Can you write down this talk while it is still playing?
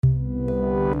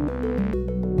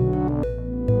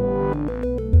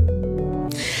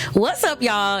What's up,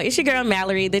 y'all? It's your girl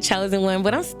Mallory, the chosen one,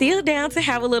 but I'm still down to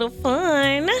have a little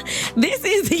fun. This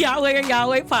is the Yahweh or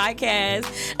Yahweh podcast,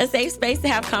 a safe space to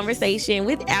have conversation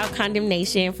without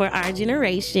condemnation for our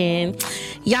generation.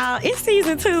 Y'all, it's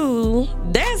season 2.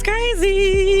 That's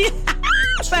crazy.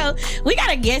 So we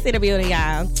got a guest in the building,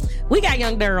 y'all. We got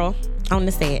young Daryl on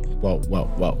the set. Whoa.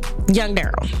 Young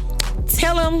Daryl.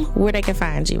 Tell them where they can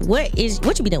find you. What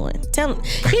you be doing? Tell them.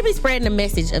 He be spreading the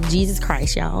message of Jesus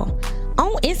Christ, y'all,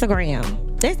 on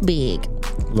Instagram. That's big.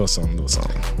 Little something.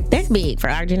 That's big for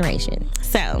our generation.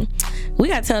 So we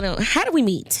gotta tell them, how do we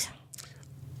meet?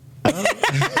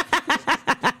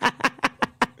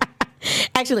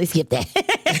 Actually, skip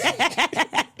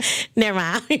that. Never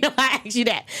mind. You know, I asked you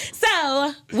that.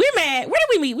 So we met. Where did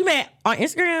we meet? We met on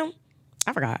Instagram.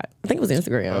 I forgot. I think it was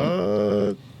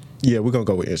Instagram. Yeah, we're gonna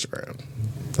go with Instagram.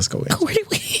 Let's go with Instagram. Where did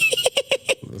we?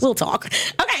 We'll talk.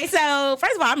 Okay, so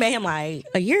first of all, I met him like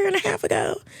a year and a half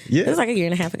ago. Yeah. It was like a year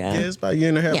and a half ago. Yeah, it's about a year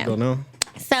and a half ago now.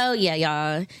 So, yeah,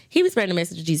 y'all, he was spreading the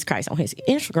message of Jesus Christ on his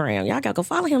Instagram. Y'all gotta go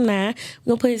follow him now.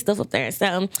 We're gonna put his stuff up there.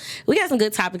 So, we got some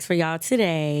good topics for y'all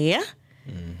today.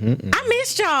 I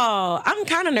missed y'all. I'm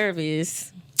kind of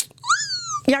nervous.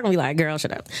 Y'all gonna be like, girl,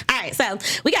 shut up. All right, so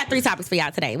we got 3 topics for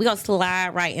y'all today. We're gonna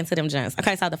slide right into them junks.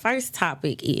 Okay, so the first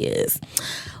topic is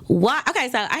why. Okay,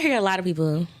 so I hear a lot of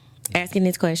people asking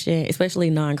this question, especially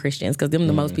non-Christians, because them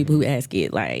the most people who ask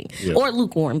it, like, or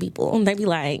lukewarm people. And they be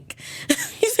like,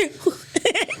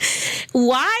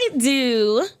 why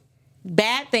do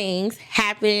bad things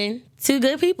happen to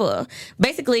good people?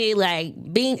 Basically, like,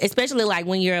 especially like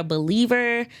when you're a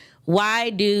believer, why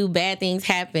do bad things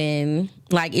happen?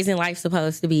 Like, isn't life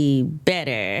supposed to be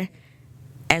better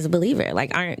as a believer?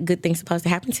 Like, aren't good things supposed to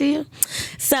happen to you?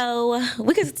 So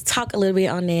we could talk a little bit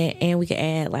on that, and we could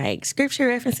add like scripture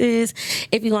references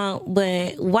if you want.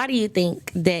 But why do you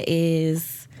think that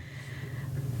is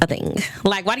a thing?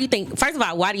 Like, why do you think? First of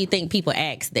all, why do you think people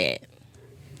ask that?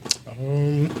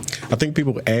 I think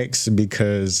people ask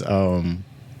because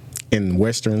in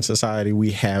Western society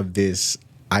we have this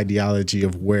ideology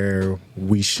of where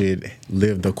we should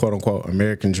live the quote-unquote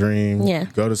American dream. Yeah.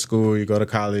 Go to school, you go to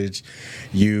college,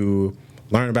 you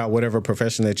learn about whatever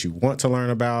profession that you want to learn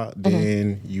about,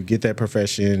 then you get that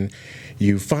profession,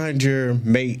 you find your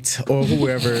mate or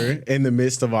whoever in the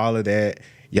midst of all of that,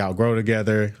 y'all grow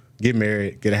together, get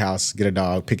married, get a house, get a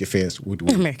dog, picket fence.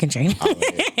 American dream.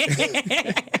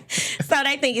 So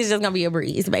they think it's just gonna be a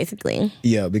breeze, basically.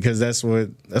 Yeah, because that's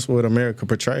what America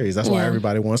portrays. That's why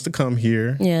everybody wants to come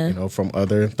here. Yeah. You know, from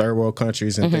other third world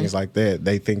countries and things like that.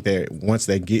 They think that once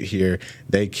they get here,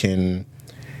 they can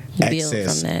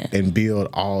access and build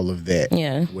all of that.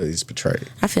 Yeah, what is portrayed.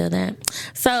 I feel that.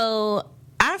 So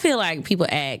I feel like people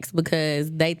ask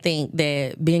because they think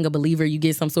that being a believer, you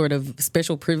get some sort of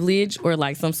special privilege or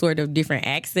like some sort of different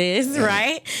access,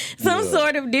 right? Some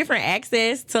sort of different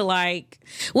access to like,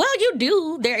 well, you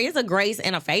do. There is a grace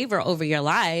and a favor over your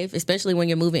life, especially when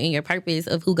you're moving in your purpose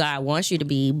of who God wants you to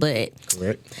be. But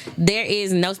there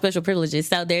is no special privileges.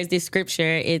 So there's this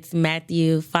scripture. It's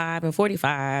Matthew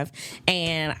 5:45.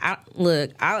 And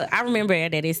I remember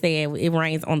that it said it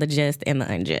rains on the just and the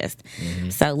unjust.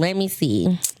 So let me see.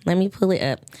 Let me pull it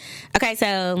up. Okay,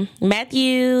 so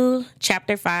Matthew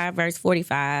chapter 5, verse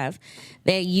 45,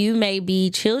 that you may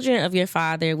be children of your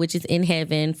Father which is in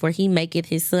heaven, for he maketh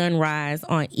his sun rise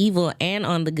on evil and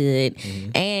on the good,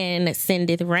 and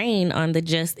sendeth rain on the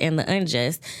just and the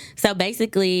unjust. So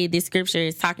basically, this scripture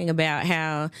is talking about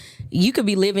how you could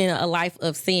be living a life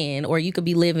of sin, or you could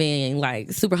be living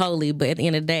like super holy, but at the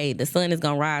end of the day, the sun is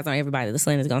going to rise on everybody. The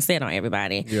sun is going to set on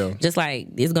everybody. Yeah. Just like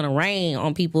it's going to rain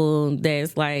on people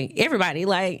that's like everybody.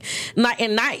 Like, not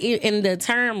in the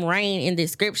term rain in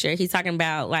this scripture, he's talking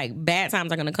about like bad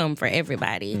times are going to come for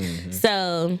everybody.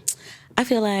 So I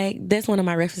feel like that's one of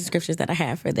my reference scriptures that I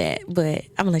have for that, but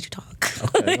I'm gonna let you talk.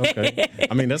 Okay.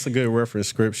 I mean, that's a good reference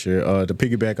scripture. To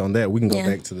piggyback on that, we can go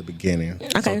back to the beginning.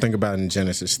 Okay. So think about in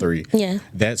Genesis 3. Yeah.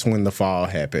 That's when the fall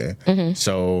happened.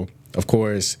 So, of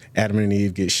course, Adam and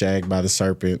Eve get shagged by the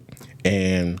serpent,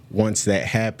 and once that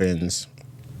happens,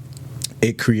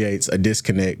 it creates a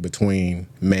disconnect between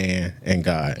man and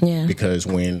God. Yeah. Because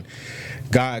when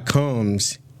God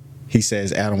comes, he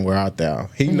says, Adam, where art thou?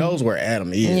 He knows where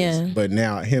Adam is, but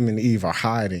now him and Eve are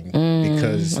hiding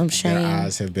because their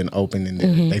eyes have been opened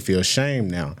and they feel shame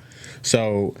now.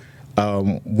 So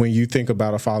when you think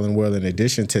about a fallen world, in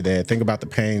addition to that, think about the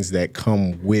pains that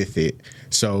come with it.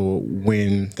 So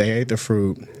when they ate the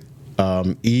fruit,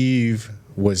 Eve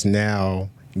was now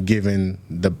given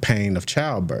the pain of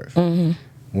childbirth. When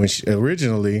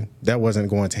originally that wasn't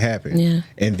going to happen. Yeah.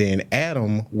 And then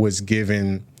Adam was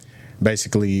given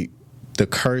basically the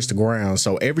cursed ground.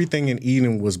 So everything in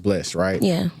Eden was blessed, right?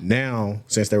 Yeah. Now,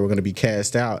 since they were going to be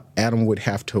cast out, Adam would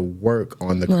have to work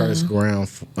on the cursed ground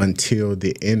until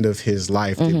the end of his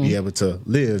life to be able to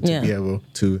live, to be able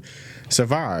to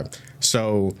survive.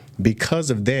 So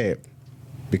because of that,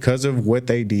 because of what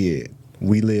they did,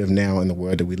 we live now in the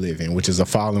world that we live in, which is a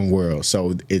fallen world.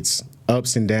 So it's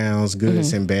ups and downs,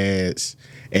 goods and bads,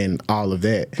 and all of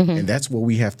that. And that's what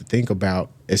we have to think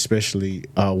about, especially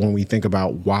when we think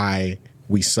about why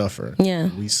we suffer. Yeah.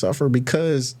 We suffer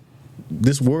because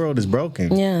this world is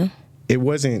broken. Yeah. It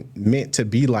wasn't meant to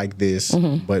be like this,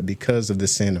 but because of the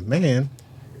sin of man,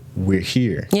 we're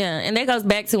here. Yeah, and that goes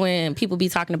back to when people be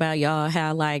talking about y'all,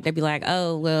 how like they be like,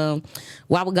 oh, well,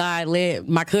 why would God let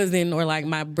my cousin or like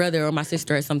my brother or my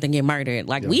sister or something get murdered?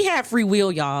 Like we have free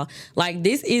will, y'all. Like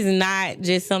this is not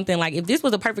just something like, if this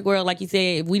was a perfect world, like you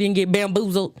said, if we didn't get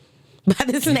bamboozled by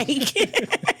the snake in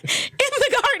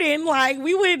the garden, like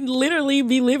we would literally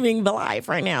be living the life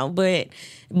right now. But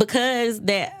because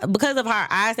of our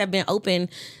eyes have been open,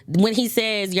 when he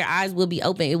says your eyes will be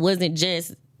open, it wasn't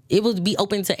just, it would be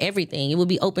open to everything. It would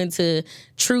be open to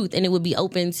truth, and it would be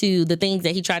open to the things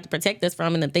that he tried to protect us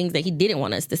from and the things that he didn't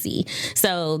want us to see.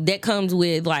 So that comes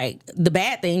with like the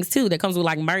bad things too. That comes with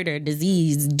like murder,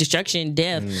 disease, destruction,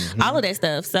 death, all of that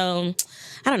stuff. So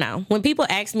I don't know. When people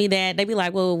ask me that, they be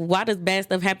like, well, why does bad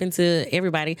stuff happen to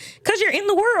everybody? Because you're in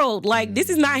the world. Like, this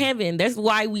is not heaven. That's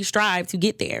why we strive to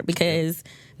get there, because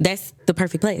that's the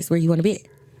perfect place where you want to be.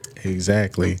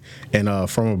 Exactly. And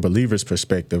from a believer's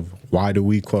perspective, why do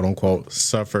we, quote unquote,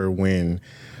 suffer when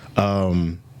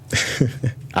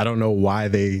I don't know why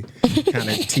they kind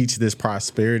of teach this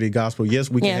prosperity gospel. Yes,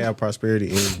 we can have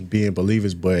prosperity in being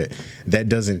believers, but that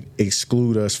doesn't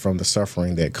exclude us from the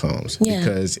suffering that comes.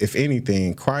 Because if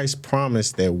anything, Christ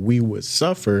promised that we would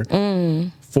suffer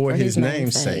for his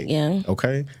name's sake.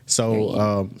 Okay?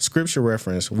 So scripture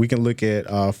reference, we can look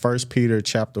at 1 Peter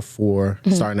chapter 4,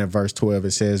 starting at verse 12.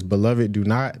 It says, "Beloved, do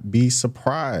not be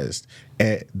surprised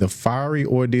at the fiery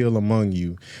ordeal among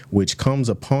you, which comes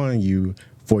upon you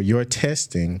for your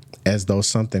testing, as though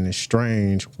something is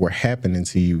strange were happening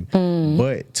to you.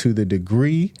 But to the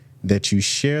degree that you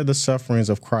share the sufferings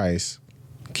of Christ,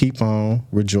 keep on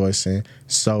rejoicing,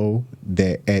 so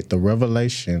that at the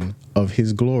revelation of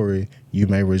his glory you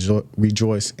may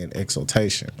rejoice in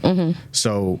exultation."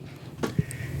 So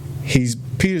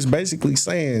Peter's basically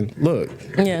saying, look,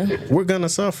 we're gonna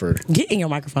suffer. Get in your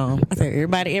microphone. I said,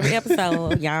 everybody, every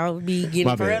episode, y'all be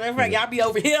getting further and further. Y'all be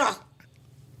over here.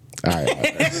 All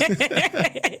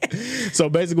right. So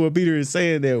basically what Peter is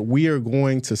saying, that we are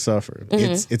going to suffer.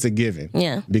 It's a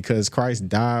given. Because Christ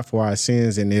died for our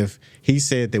sins, and if he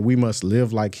said that we must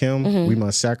live like him, we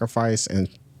must sacrifice and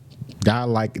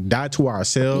die to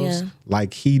ourselves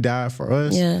like he died for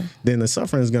us, then the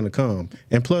suffering is going to come.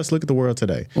 And plus, look at the world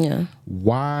today.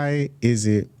 Why is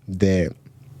it that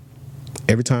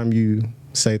every time you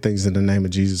say things in the name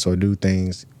of Jesus or do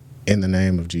things in the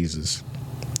name of Jesus,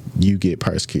 you get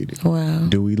persecuted? Wow.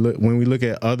 Do we look, when we look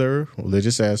at other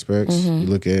religious aspects, we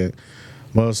look at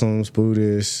Muslims,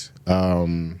 Buddhists,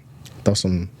 throw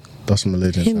some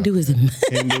religions. Hinduism.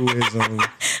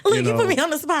 Look, you know, put me on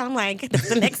the spot. I'm like, that's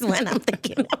the next one I'm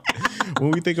thinking about.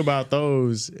 When we think about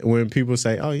those, when people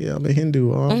say, "Oh yeah, I'm a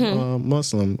Hindu," or I'm a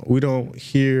Muslim, we don't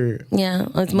hear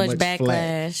it's much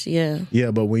backlash.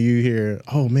 Yeah, but when you hear,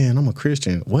 "Oh man, I'm a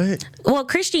Christian," what? Well,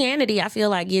 Christianity, I feel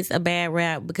like gets a bad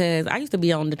rap because I used to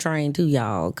be on the train too,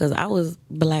 y'all, because I was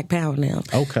Black Power now.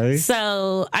 Okay.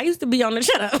 So I used to be on the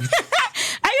shut up.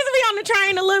 On the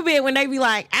train a little bit when they be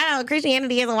like, "Oh,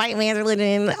 Christianity is a white man's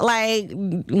religion." Like,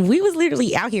 we was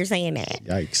literally out here saying that.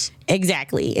 Yikes.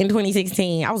 Exactly. In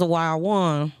 2016, I was a wild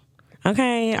one.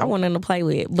 Okay, I wanted to play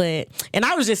with, and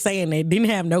I was just saying that, didn't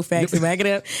have no facts to back it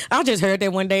up. I just heard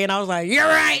that one day and I was like, "You're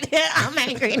right, I'm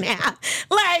angry now."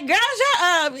 Like, girl, shut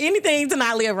up. Anything to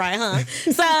not live right, huh?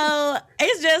 So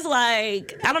it's just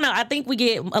like, I don't know. I think we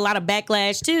get a lot of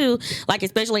backlash too, like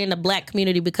especially in the Black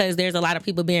community, because there's a lot of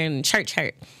people being church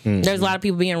hurt. There's a lot of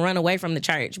people being run away from the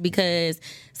church because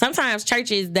sometimes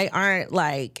churches, they aren't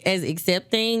like as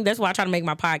accepting. That's why I try to make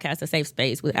my podcast a safe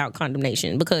space without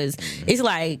condemnation, because it's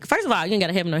like, first of all, you ain't got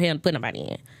to heaven or hell to put nobody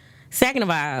in. Second of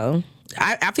all,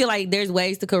 I feel like there's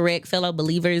ways to correct fellow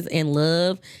believers in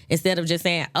love instead of just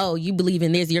saying, "Oh, you believe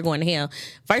in this, you're going to hell."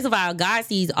 First of all, God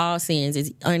sees all sins as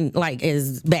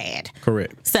bad.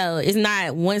 Correct. So it's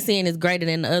not one sin is greater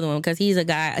than the other one, because he's a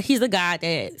God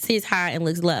that sits high and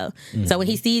looks low. So when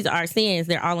he sees our sins,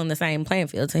 they're all on the same playing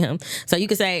field to him. So you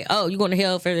could say, "Oh, you're going to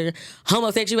hell for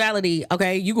homosexuality.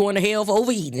 Okay, you going to hell for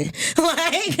overeating.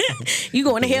 Like, you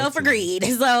going to hell for greed."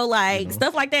 So like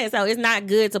stuff like that. So it's not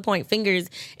good to point fingers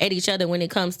at each other other when it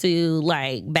comes to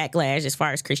like backlash as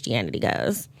far as Christianity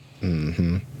goes.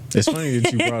 Mm-hmm. It's funny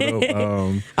that you brought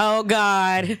up oh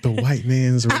God, the white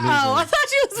man's religion. Oh, I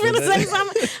thought you was going to say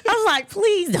something. I was like,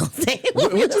 please don't say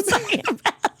what we were talking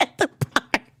about at the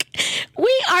park.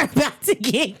 We are about to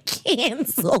get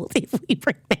canceled if we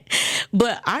bring that.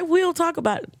 But I will talk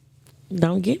about it.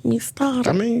 Don't get me started.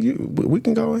 I mean, we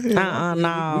can go ahead.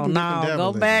 No.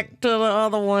 Go back to the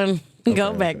other one. Okay,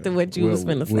 go back to what you was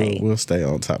finna say. We'll stay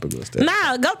on topic. Nah, go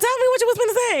tell me what you was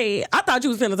finna say. I thought you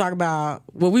was finna talk about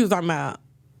what we was talking about.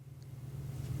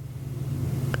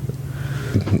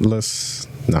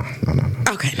 No.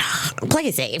 Okay, no. Play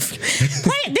it safe.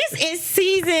 This is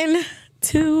season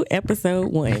 2,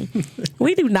 episode 1.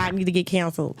 We do not need to get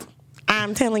canceled.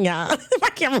 I'm telling y'all. My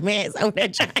cameraman's over there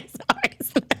trying so hard.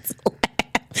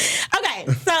 Okay,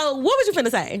 so what was you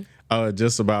finna say?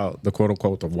 Just about the quote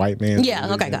unquote the white man. Yeah,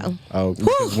 religion. Okay,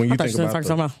 go. When you think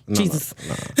about Jesus.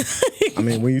 No. I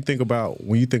mean, when you think about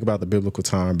the biblical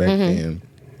time back then,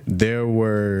 there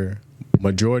were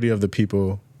majority of the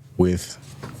people with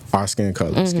our skin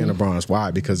color, skin of bronze.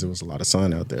 Why? Because there was a lot of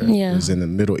sun out there. Yeah. It was in the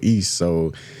Middle East,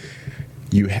 so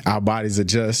our bodies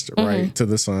adjust right to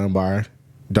the sun by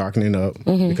darkening up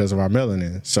because of our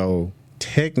melanin. So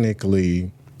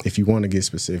technically, if you want to get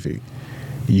specific,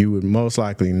 you would most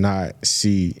likely not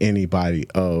see anybody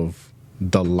of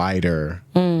the lighter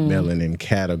melanin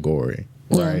category,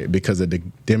 right? Because of the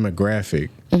demographic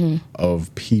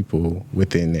of people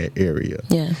within that area.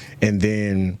 Yeah. And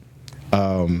then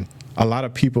a lot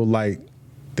of people like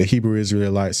the Hebrew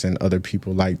Israelites and other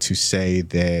people like to say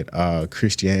that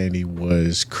Christianity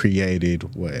was created,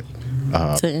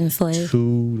 to enslave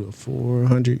 200 to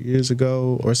 400 years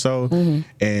ago or so,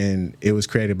 and it was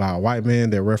created by a white man.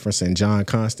 They're referencing John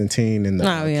Constantine in the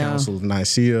Council of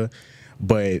Nicaea.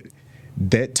 But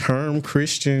that term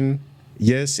Christian,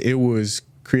 yes, it was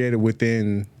created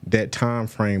within that time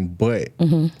frame. But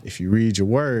if you read your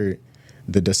word,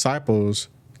 the disciples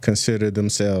consider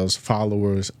themselves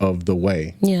followers of the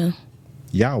way. Yeah.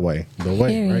 Yahweh, the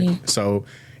way, right? So,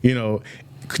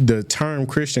 the term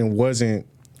Christian wasn't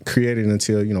created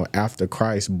until, after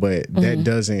Christ, but that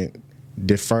doesn't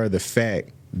defer the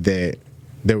fact that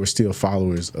there were still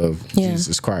followers of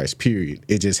Jesus Christ, period.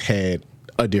 It just had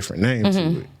a different name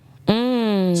to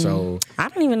it. So I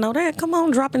didn't even know that. Come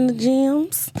on, dropping the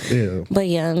gems. Yeah. But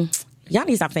y'all need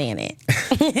to stop saying it.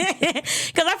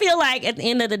 Because I feel like at the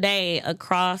end of the day,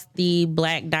 across the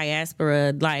Black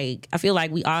diaspora, like, I feel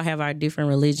like we all have our different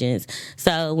religions.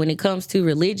 So when it comes to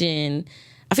religion,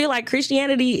 I feel like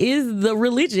Christianity is the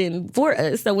religion for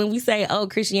us. So when we say, oh,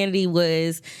 Christianity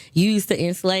was used to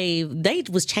enslave, they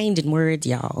was changing words,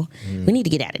 y'all. We need to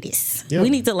get out of this. Yeah. We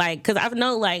need to, because I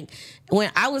know, when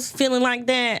I was feeling like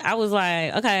that, I was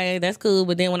like, okay, that's cool.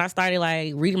 But then when I started,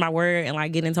 reading my word and,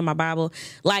 getting into my Bible,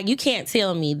 you can't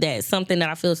tell me that something that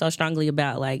I feel so strongly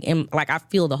about, I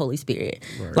feel the Holy Spirit.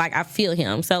 Right. I feel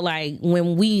him. So,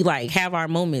 when we, have our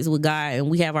moments with God and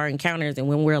we have our encounters and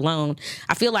when we're alone,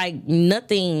 I feel like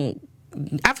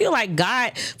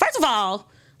God, first of all,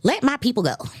 let my people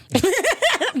go.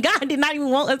 God did not even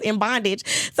want us in bondage.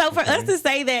 So for us to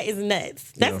say that is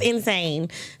nuts. That's insane.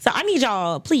 So I need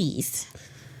y'all, please,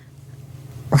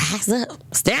 rise up.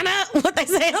 Stand up. What they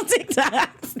say on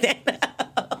TikTok. Stand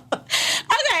up.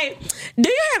 Okay. Do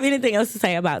you have anything else to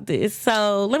say about this?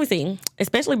 So let me see.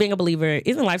 Especially being a believer,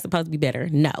 isn't life supposed to be better?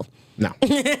 No. No.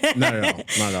 Not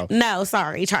at all. No,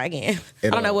 sorry. Try again. I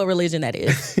don't know what religion that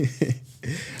is.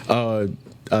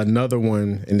 Another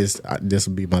one, and this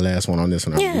will be my last one on this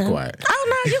one. I'll be quiet. Oh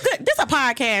no, you good. This a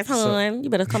podcast, hon. You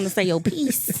better come to say your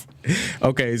piece.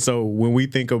 Okay, so when we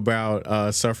think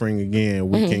about suffering again,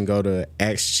 we can go to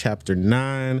Acts chapter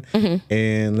 9,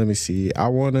 and let me see. I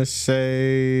want to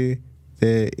say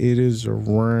that it is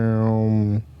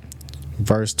around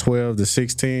verse 12 to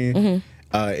 16.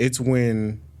 It's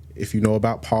when, if you know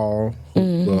about Paul,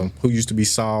 who used to be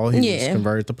Saul, he was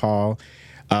converted to Paul.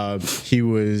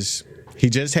 He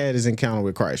just had his encounter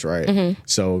with Christ, right?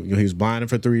 So he was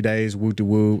blinded for 3 days, whoop de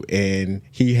whoop, and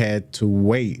he had to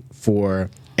wait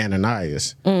for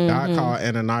Ananias. God called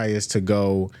Ananias to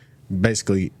go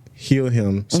basically heal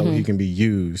him so he can be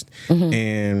used.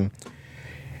 And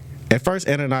at first,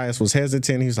 Ananias was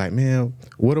hesitant. He was like, "Man,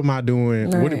 what am I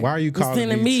doing? Right. Why are you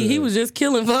calling me? He was just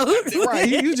killing folks. Right,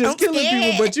 he was just killing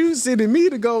people, but you sending me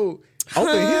to go."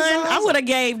 I would have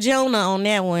gave Jonah on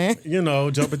that one.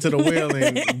 Jump into the well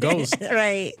and ghost.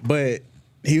 Right. But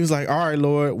he was like, all right,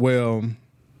 Lord, well,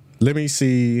 let me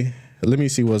see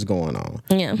what's going on.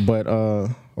 Yeah. But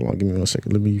hold on, give me 1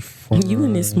 second. Let me find... You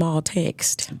in this small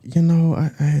text. I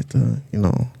had to,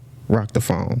 rock the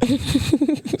phone.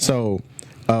 So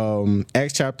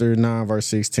Acts chapter 9, verse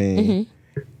 16,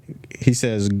 he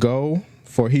says, "Go,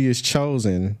 for he is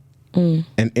chosen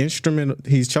an instrument.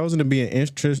 He's chosen to be an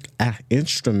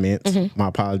instrument. My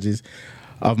apologies,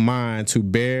 of mine to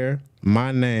bear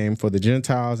my name for the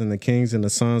Gentiles and the kings and the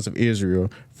sons of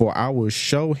Israel. For I will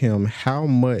show him how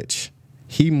much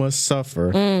he must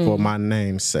suffer for my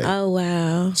name's sake." Oh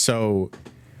wow! So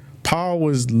Paul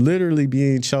was literally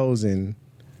being chosen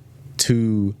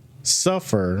to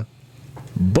suffer,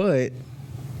 but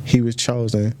he was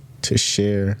chosen to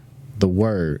share the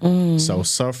word. So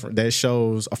suffer, that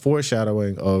shows a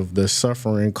foreshadowing of the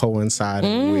suffering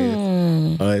coinciding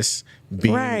with us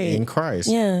being in Christ.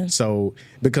 Yeah. So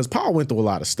because Paul went through a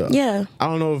lot of stuff. Yeah. I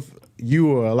don't know if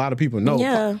you or a lot of people know.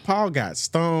 Yeah. Paul got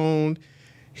stoned.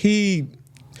 He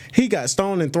got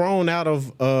stoned and thrown out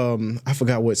of I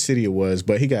forgot what city it was,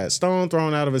 but he got stoned,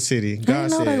 thrown out of a city.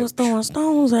 God said they was throwing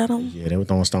stones at him. Yeah, they were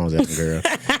throwing stones at him, girl.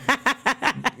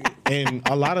 And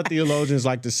a lot of theologians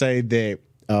like to say that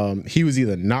he was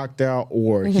either knocked out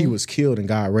or he was killed and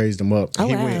God raised him up. Oh,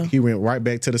 wow. He went right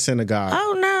back to the synagogue.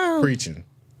 Oh no. Preaching.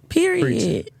 Period.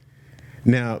 Preaching.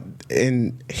 Now,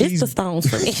 and it's the stones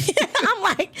for me. I'm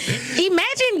like,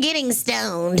 imagine getting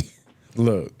stoned.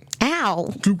 Look.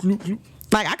 Ow.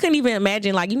 Like, I couldn't even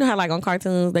imagine, like, you know how, like, on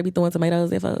cartoons, they be throwing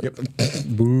tomatoes at folks? Yep.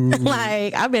 Boo.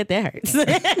 Like, I bet that hurts.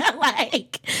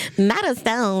 Like, not a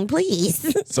stone,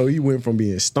 please. So he went from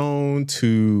being stoned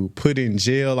to put in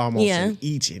jail almost in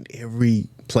each and every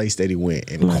place that he went.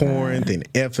 In Corinth, in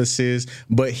Ephesus.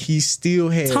 But he still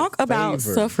had Talk about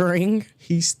suffering.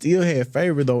 He still had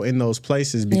favor, though, in those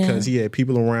places because he had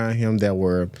people around him that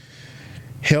were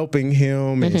helping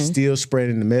him and still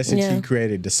spreading the message. He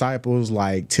created disciples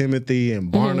like Timothy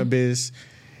and Barnabas.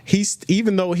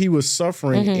 Even though he was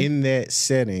suffering in that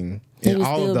setting, in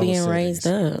all of those settings, raised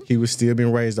up. He was still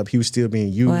being raised up. He was still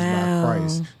being used by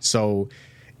Christ. So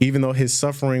even though his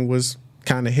suffering was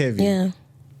kind of heavy,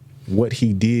 what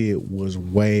he did was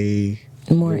way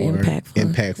more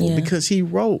impactful because he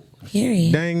wrote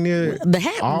dang near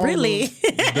really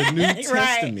the New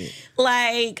Testament.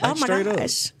 Like, oh my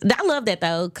gosh. I love that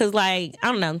though, because like,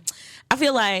 I don't know, I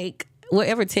feel like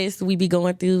whatever test we be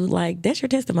going through, like, that's your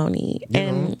testimony.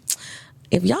 And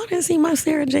if y'all didn't see my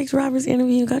Sarah Jakes Roberts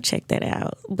interview, go check that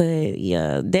out. But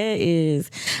yeah, that is,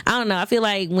 I don't know, I feel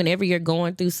like whenever you're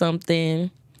going through something,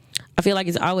 I feel like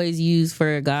it's always used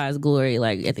for God's glory,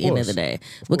 like, at the end of the day.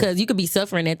 Because you could be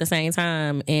suffering at the same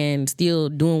time and still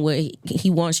doing what he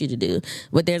wants you to do.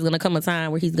 But there's going to come a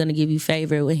time where he's going to give you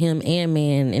favor with him and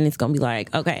man, and it's going to be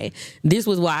like, okay, this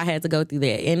was why I had to go through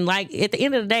that. And, like, at the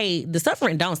end of the day, the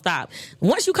suffering don't stop.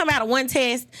 Once you come out of one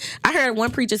test, I heard one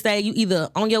preacher say you either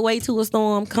on your way to a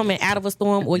storm, coming out of a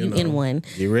storm, or you in one.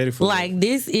 Get ready for like,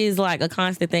 this is, like, a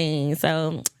constant thing.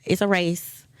 So it's a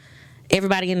race.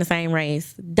 Everybody in the same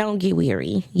race. Don't get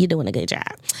weary. You're doing a good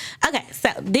job. Okay, so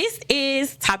this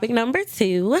is topic number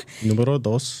 2.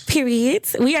 Número 2. Period.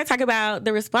 We are talking about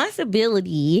the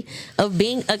responsibility of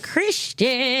being a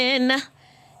Christian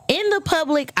in the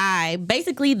public eye.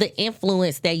 Basically, the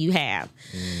influence that you have.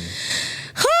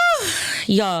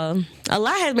 Y'all, a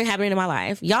lot has been happening in my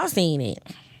life. Y'all seen it.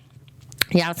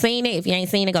 Y'all seen it. If you ain't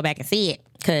seen it, go back and see it.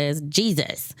 Because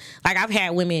Jesus. Like, I've had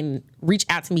women reach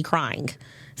out to me crying,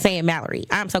 saying, Mallory,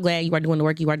 I'm so glad you are doing the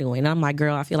work you are doing. And I'm like,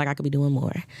 girl, I feel like I could be doing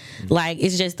more. Like,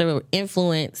 it's just the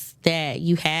influence that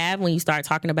you have when you start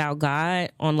talking about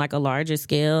God on, like, a larger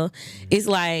scale. It's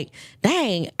like,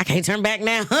 dang, I can't turn back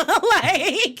now.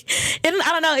 Like, and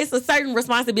I don't know, it's a certain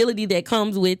responsibility that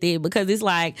comes with it, because it's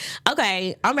like,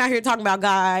 okay, I'm out here talking about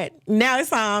God. Now it's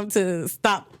time to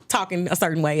stop talking a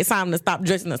certain way. It's time to stop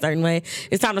dressing a certain way.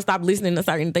 It's time to stop listening to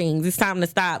certain things. It's time to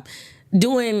stop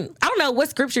doing, I don't know what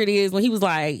scripture it is, when he was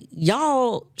like,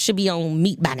 y'all should be on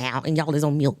meat by now and y'all is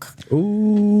on milk.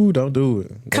 Ooh, don't do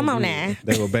it. Come on now.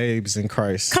 They were babes in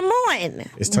Christ. Come on.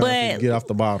 It's time to get off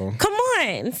the bottle. Come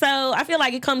on. So I feel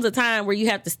like it comes a time where you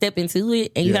have to step into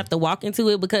it and you have to walk into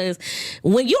it, because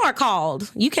when you are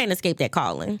called, you can't escape that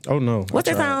calling. Oh no. What's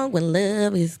that song? When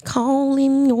love is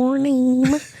calling your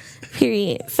name.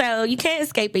 Period. So you can't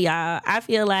escape it, y'all. I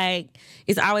feel like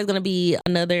it's always going to be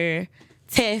another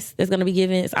test that's going to be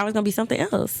given. It's always going to be something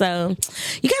else. So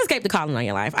you can't escape the calling on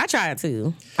your life. I tried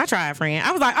to. friend.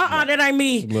 I was like, that ain't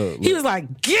me. Look. He was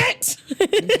like, get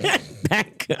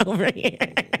back over here.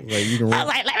 Like, you can run. I was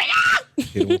like, let me go.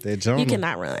 Hit him with that jump. You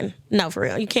cannot run. No, for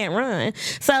real. You can't run.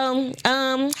 So,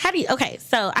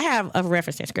 so I have a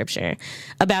reference in scripture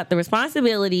about the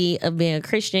responsibility of being a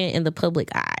Christian in the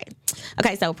public eye.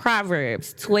 Okay, so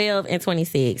Proverbs 12 and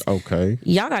 26. Okay.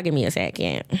 Y'all gotta give me a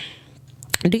second.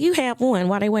 Do you have one?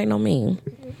 Why they waiting on me?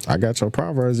 I got your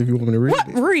Proverbs if you want me to read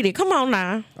it. Read it. Come on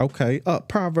now. Okay.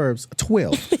 Proverbs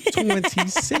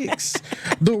 12:26.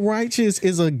 The righteous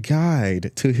is a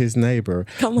guide to his neighbor,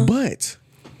 but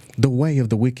the way of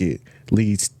the wicked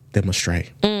leads them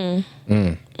astray.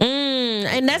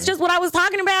 And that's just what I was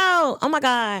talking about. Oh my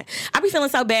God. I be feeling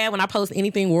so bad when I post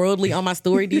anything worldly on my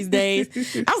story these days.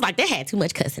 I was like, that had too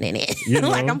much cussing in it. You know?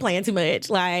 Like, I'm playing too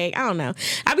much. Like, I don't know.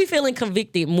 I be feeling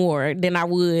convicted more than I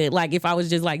would, like, if I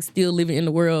was just, like, still living in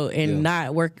the world and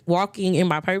not walking in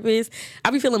my purpose.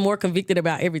 I be feeling more convicted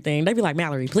about everything. They be like,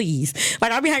 Mallory, please.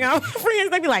 Like, I be hanging out with my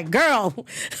friends. They be like, girl.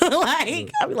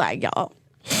 Like, I be like, y'all,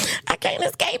 I can't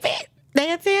escape it.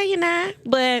 They'll tell you now.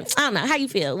 But I don't know. How you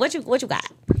feel? What you got?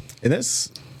 And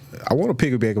I want to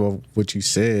piggyback about what you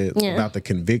said about the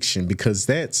conviction, because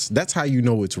that's how you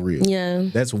know it's real. Yeah.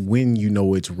 That's when you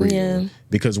know it's real. Yeah.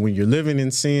 Because when you're living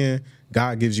in sin,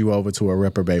 God gives you over to a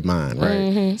reprobate mind, right?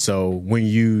 Mm-hmm. So when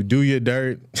you do your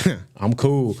dirt, I'm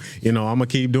cool. You know, I'm going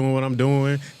to keep doing what I'm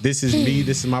doing. This is me.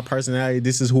 This is my personality.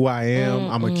 This is who I am.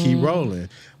 I'm going to keep rolling.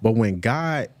 But when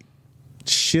God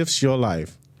shifts your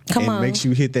life makes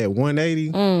you hit that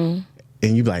 180, and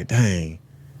you be like, dang,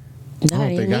 I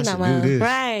don't think I should do this.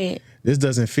 Right. This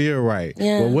doesn't feel right.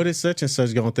 Yeah. Well, what is such and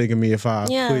such going to think of me if I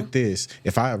quit this?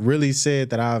 If I really said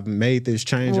that I've made this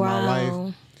change in my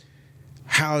life,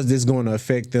 how is this going to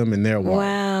affect them in their walk?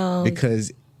 Wow.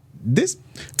 Because that's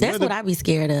what I be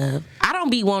scared of. I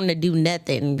don't be wanting to do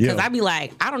nothing because I be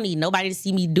like, I don't need nobody to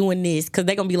see me doing this, because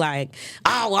they're going to be like,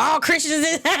 oh, well, all Christians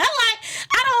is like,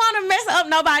 I don't want to mess up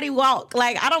nobody's walk.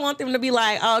 Like, I don't want them to be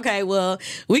like, oh, okay, well,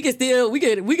 we can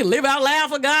live out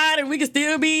loud for God, and we can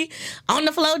still be on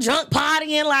the floor drunk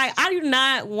partying. Like, I do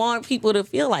not want people to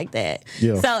feel like that.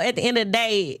 Yeah. So at the end of the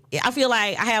day, I feel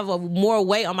like I have more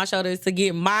weight on my shoulders to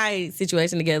get my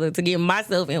situation together, to get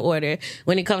myself in order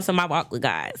when it comes to my walk with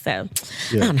God. So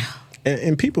I don't know.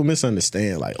 And people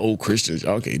misunderstand, like, oh, Christians,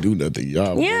 y'all can't do nothing.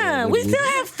 Y'all, we still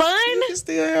have fun. You can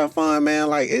still have fun, man.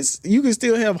 Like, you can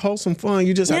still have wholesome fun.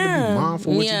 You just have to be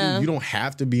mindful what you do. You don't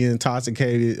have to be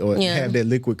intoxicated or have that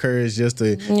liquid courage just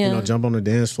to, jump on the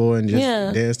dance floor and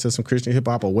just dance to some Christian hip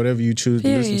hop or whatever you choose to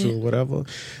listen to or whatever.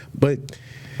 But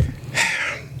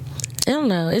I don't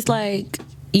know. It's like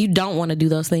you don't want to do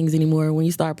those things anymore when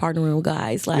you start partnering with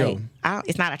guys. Like,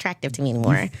 it's not attractive to me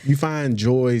anymore. You find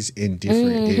joys in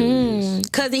different areas.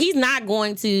 Because he's not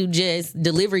going to just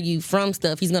deliver you from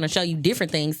stuff. He's going to show you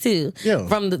different things, too. Yeah.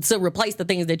 To replace the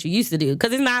things that you used to do.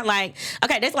 Because it's not like,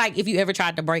 okay, that's like if you ever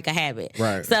tried to break a habit.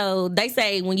 Right. So they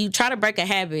say when you try to break a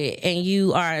habit and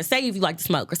you are, say if you like to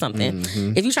smoke or something,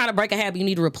 if you try to break a habit, you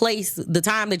need to replace the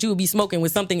time that you would be smoking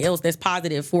with something else that's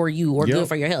positive for you or good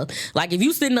for your health. Like if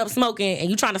you sitting up smoking and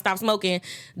you trying to stop smoking,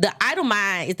 the idle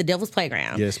mind is the devil's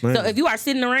playground. Yes, ma'am. So if you are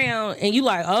sitting around and you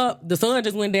like, oh, the sun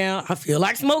just went down, I feel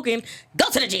like smoking, go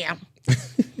to the gym.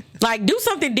 Like, do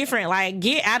something different. Like,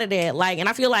 get out of that. Like, and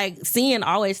I feel like sin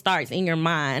always starts in your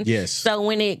mind. Yes. So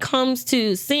when it comes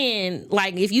to sin,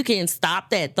 like, if you can stop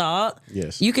that thought,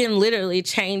 you can literally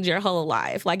change your whole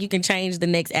life. Like, you can change the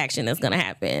next action that's going to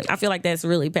happen. I feel like that's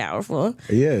really powerful.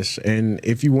 Yes. And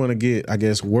if you want to get, I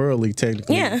guess, worldly,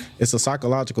 technically, it's a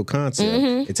psychological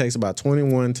concept. It takes about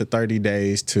 21 to 30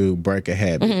 days to break a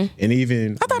habit. And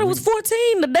even... I thought it was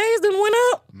 14. The days didn't went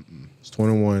up.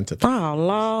 21 to 30. Oh,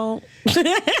 Lord.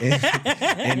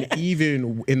 and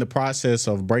even in the process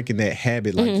of breaking that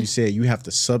habit, like you said, you have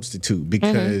to substitute,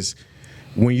 because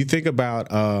when you think about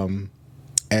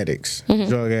addicts,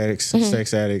 drug addicts,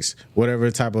 sex addicts, whatever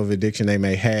type of addiction they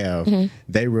may have,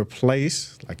 they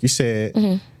replace, like you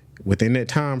said, within that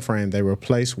time frame, they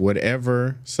replace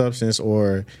whatever substance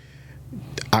or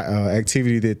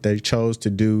activity that they chose to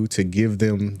do to give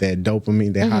them that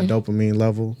dopamine, that high dopamine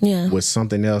level, with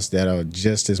something else that'll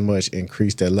just as much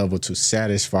increase that level to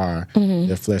satisfy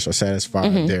their flesh or satisfy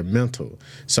their mental.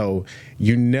 So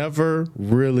you never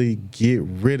really get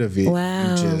rid of it.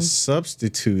 Wow. You just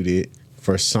substitute it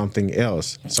for something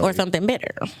else. Or something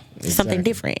better. Exactly. Something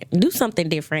different. Do something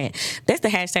different. That's the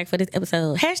hashtag for this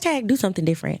episode. Hashtag do something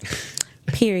different.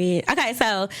 Period. Okay,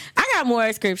 so I got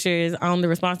more scriptures on the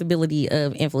responsibility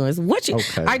of influence. Do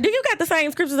you got the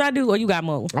same scriptures I do, or you got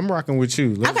more? I'm rocking with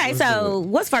you. Let's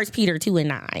what's 1 Peter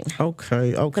 2:9?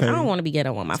 Okay. I don't want to be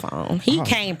ghetto on my phone. He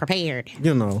came prepared.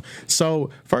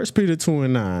 So 1 Peter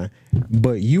 2:9.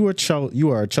 But you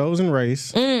are a chosen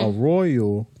race, a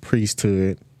royal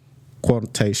priesthood,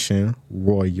 quotation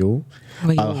royal,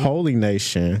 a holy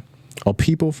nation, a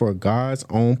people for God's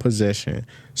own possession,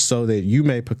 so that you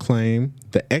may proclaim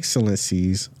the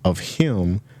excellencies of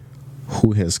him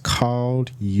who has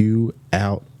called you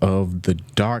out of the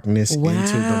darkness into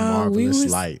the marvelous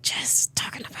light. Just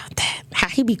talking about that. How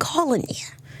he be calling you.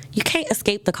 You can't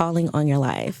escape the calling on your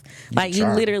life. Like, you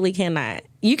literally cannot.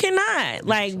 You cannot.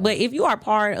 Like, but if you are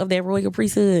part of that royal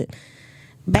priesthood,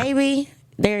 baby,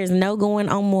 there is no going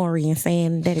on Maury and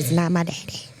saying that is not my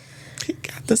daddy. He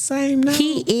got the same nose.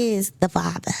 He is the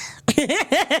father.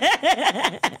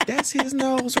 That's his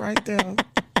nose right there.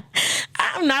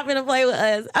 I'm not gonna play with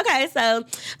us. Okay, so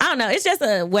I don't know. It's just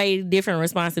a way different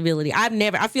responsibility.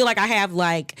 I feel like I have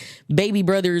like baby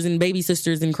brothers and baby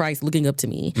sisters in Christ looking up to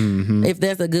me. Mm-hmm. If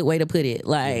that's a good way to put it.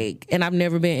 Like, and I've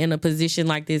never been in a position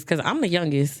like this because I'm the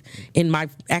youngest in my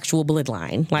actual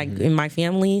bloodline. Like, in my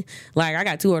family, like I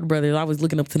got 2 older brothers. I was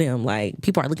looking up to them. Like,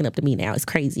 people are looking up to me now. It's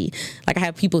crazy. Like, I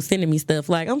have people sending me stuff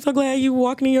like, I'm so glad you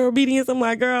walking in your obedience. I'm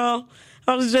like, girl,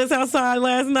 I was just outside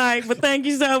last night, but thank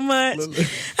you so much.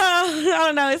 I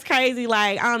don't know. It's crazy.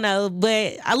 Like, I don't know.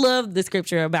 But I love the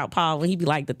scripture about Paul when he be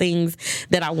like, the things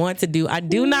that I want to do, I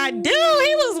do not do.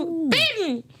 He was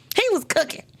beating. He was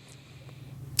cooking.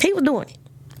 He was doing it.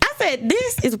 I said,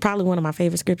 this is probably one of my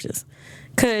favorite scriptures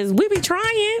because we be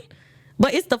trying,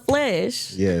 but it's the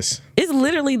flesh. Yes. It's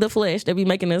literally the flesh that be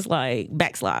making us like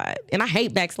backslide. And I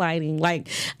hate backsliding. Like,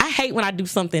 I hate when I do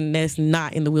something that's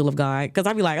not in the will of God. Because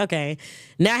I be like, okay,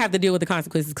 now I have to deal with the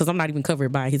consequences because I'm not even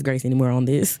covered by his grace anymore on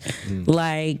this.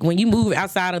 Like, when you move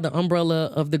outside of the umbrella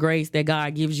of the grace that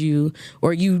God gives you,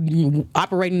 or you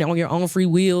operating on your own free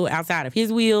will outside of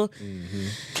his will,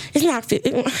 it's not,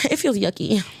 it feels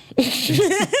yucky.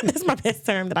 That's my best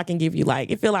term that I can give you.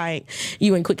 Like, it feel like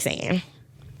you in quicksand.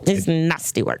 It's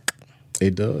nasty work.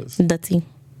 It does. Dirty.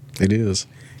 It is.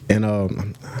 And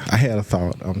I had a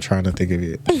thought. I'm trying to think of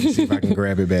it. See if I can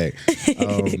grab it back.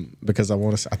 Because I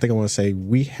think I want to say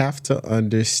we have to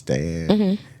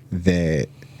understand that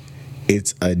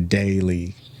it's a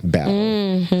daily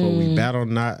battle. For we battle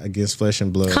not against flesh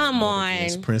and blood. Come on.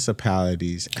 Against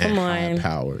principalities and high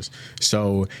powers.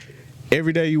 So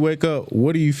every day you wake up,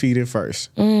 what are you feeding first?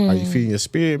 Are you feeding your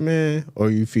spirit man, or are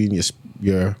you feeding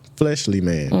your fleshly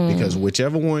man? Because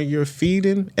whichever one you're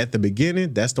feeding at the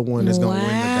beginning, that's the one that's going to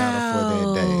win the battle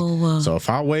for that day. So if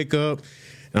I wake up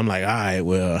and I'm like, all right,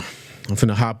 well, I'm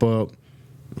finna hop up,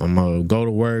 I'm going to go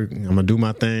to work, I'm going to do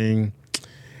my thing,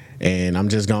 and I'm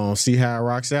just going to see how it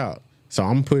rocks out. So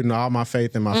I'm putting all my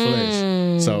faith in my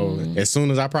flesh. So as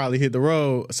soon as I probably hit the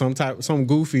road, some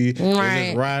goofy is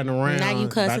just riding around. Now you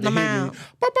cussing them out.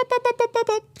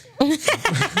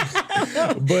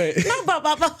 But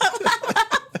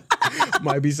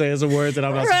might be saying some words that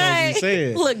I'm not supposed to be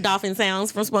saying. Look, dolphin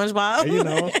sounds from SpongeBob. You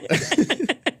know.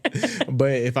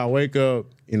 But if I wake up,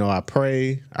 I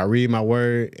pray, I read my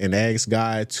word, and ask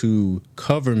God to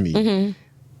cover me.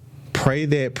 Pray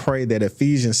that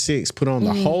Ephesians 6, put on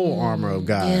the whole armor of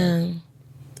God.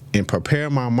 And prepare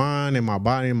my mind and my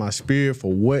body and my spirit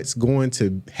for what's going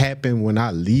to happen when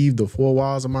I leave the 4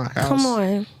 walls of my house. Come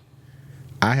on.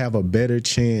 I have a better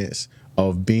chance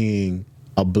of being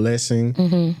a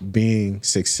blessing, being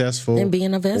successful. And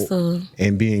being a vessel.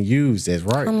 And being used. That's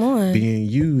right. Come on. Being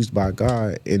used by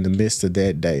God in the midst of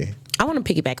that day. I want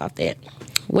to piggyback off that.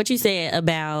 What you said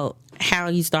about how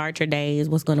you start your day is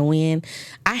what's going to win.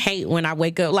 I hate when I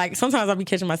wake up. Like, sometimes I'll be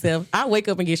catching myself. I wake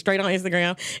up and get straight on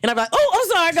Instagram, and I'm like, oh, I'm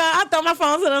sorry, God. I throw my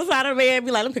phone to the side of the bed and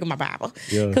be like, let me pick up my Bible.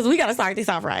 Because we got to start this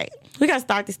off right. We got to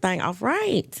start this thing off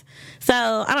right. So,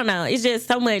 I don't know. It's just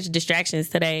so much distractions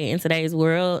today in today's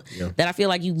world that I feel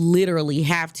like you literally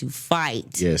have to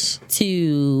fight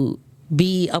to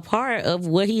be a part of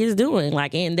what he is doing.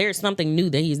 Like, and there's something new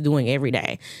that he's doing every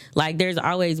day. Like, there's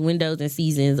always windows and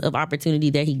seasons of opportunity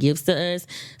that he gives to us.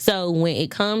 So when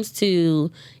it comes to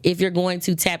if you're going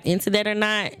to tap into that or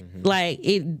not, like,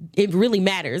 it really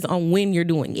matters on when you're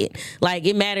doing it. Like,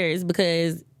 it matters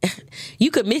because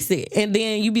you could miss it, and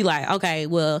then you be like, okay,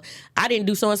 well, I didn't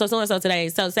do so and so today.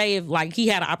 So say if like he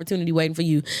had an opportunity waiting for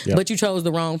you, but you chose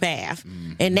the wrong path,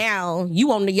 and now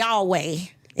you on the Yahweh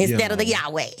instead of the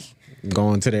Yahweh.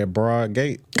 Going to that broad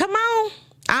gate. Come on.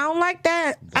 I don't like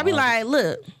that. I be like,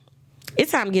 look,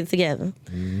 it's time to get it together.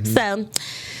 So,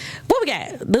 what we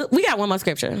got? We got one more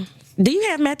scripture. Do you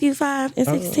have Matthew 5 and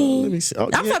 16? Let me see.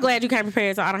 I'm so glad you came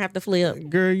prepared so I don't have to flip.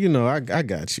 Girl, I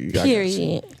got you.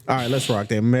 Period. All right, let's rock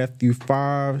that. Matthew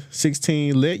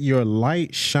 5:16. Let your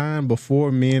light shine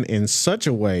before men in such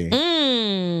a way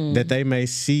that they may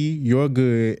see your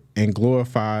good and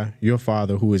glorify your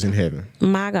Father who is in heaven.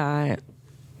 My God.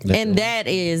 And that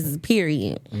is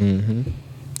period.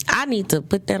 I need to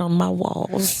put that on my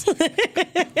walls.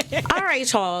 All right,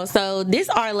 Charles. So this is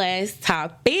our last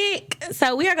topic.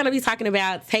 So we are going to be talking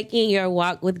about taking your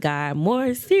walk with God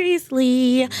more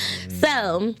seriously.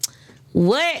 So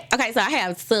Okay, so I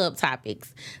have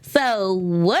subtopics. So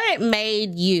what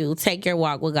made you take your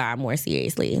walk with God more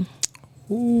seriously?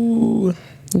 Ooh.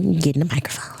 Get in the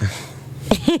microphone.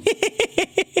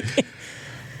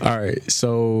 All right.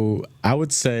 So I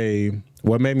would say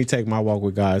what made me take my walk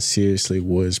with God seriously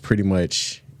was pretty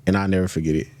much, and I'll never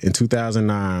forget it. In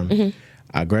 2009,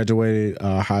 I graduated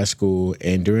high school,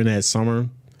 and during that summer,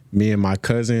 me and my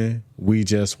cousin, we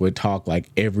just would talk like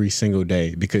every single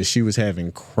day because she was having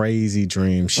crazy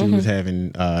dreams. She was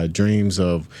having dreams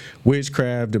of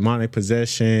witchcraft, demonic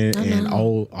possession, and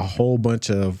a whole bunch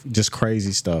of just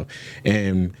crazy stuff.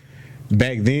 And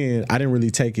back then, I didn't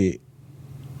take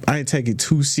it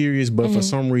too serious, but for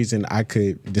some reason I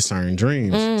could discern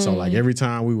dreams. So like every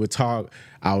time we would talk,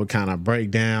 I would kind of break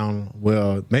down,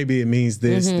 well, maybe it means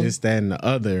this, this, that, and the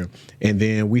other. And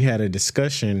then we had a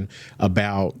discussion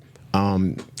about,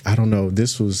 I don't know,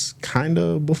 this was kind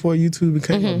of before YouTube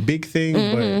became a big thing,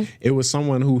 but it was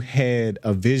someone who had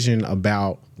a vision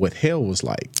about what hell was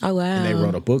like. Oh, wow. And they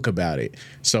wrote a book about it.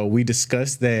 So we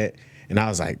discussed that, and I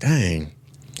was like, dang.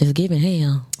 It's giving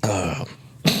hell.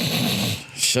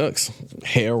 Shucks,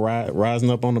 hair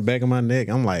rising up on the back of my neck.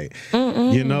 I'm like,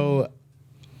 you know,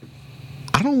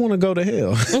 I don't want to go to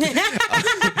hell.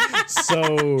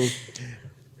 So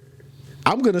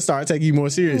I'm going to start taking you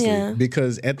more seriously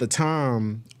because at the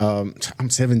time, I'm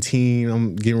 17,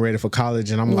 I'm getting ready for college,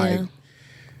 and I'm like,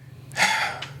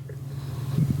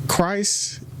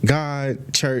 Christ,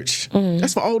 God, church,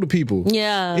 that's for older people.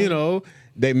 Yeah. You know,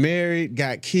 they married,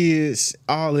 got kids,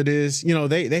 all of this. You know,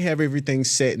 they have everything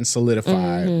set and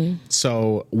solidified.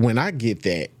 So when I get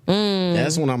that,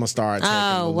 that's when I'm going to start taking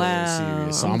it a little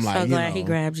serious. So I'm like, so glad he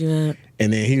grabbed you up.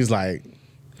 And then he was like,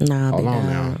 nah, hold on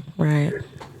now. Right.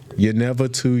 You're never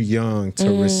too young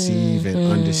to receive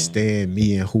and understand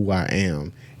me and who I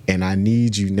am. And I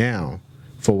need you now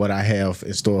for what I have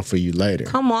in store for you later.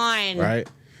 Come on. Right?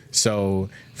 So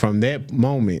from that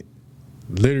moment,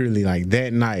 literally like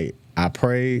that night, I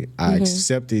prayed, I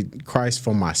accepted Christ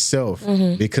for myself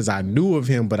because I knew of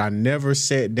him, but I never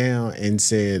sat down and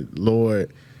said,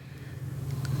 Lord,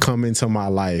 come into my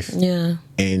life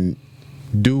and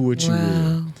do what you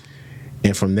will.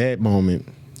 And from that moment,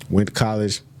 went to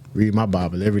college, read my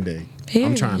Bible every day.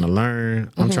 I'm trying to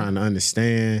learn. I'm trying to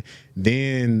understand.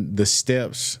 Then the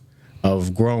steps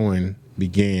of growing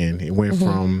began. It went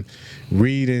from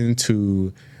reading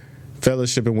to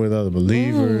fellowshipping with other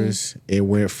believers. It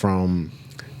went from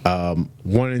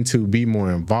wanting to be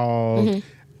more involved.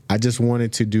 I just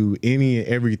wanted to do any and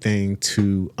everything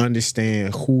to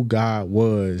understand who God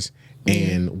was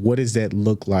and what does that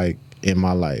look like in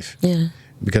my life. Yeah.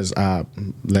 Because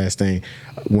last thing,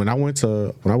 when I went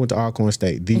to Alcorn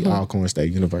State, the Alcorn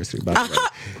State University, by the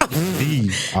way,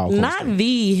 the Alcorn not State.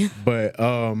 the. But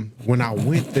when I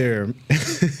went there,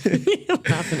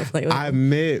 I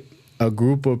met a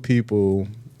group of people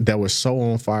that were so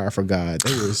on fire for God.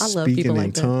 They were speaking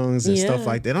in tongues and stuff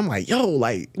like that. I'm like, yo,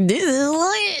 like this is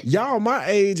lit. Y'all my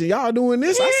age and y'all doing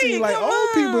this. I see like old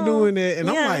people doing that, and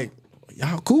I'm like,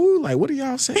 y'all cool? Like, what are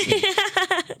y'all saying?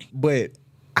 But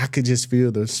I could just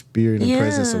feel the spirit and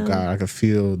presence of God. I could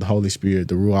feel the Holy Spirit,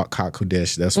 the Ruach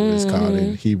HaKodesh. That's what it's called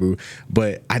in Hebrew.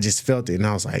 But I just felt it, and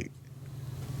I was like,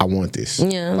 I want this.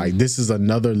 Yeah. Like, this is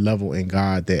another level in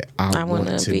God that I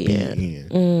want to be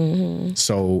in.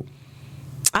 So,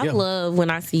 I love when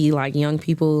I see, like, young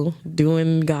people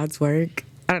doing God's work.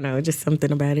 I don't know, just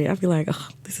something about it. I feel like, oh,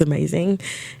 this is amazing.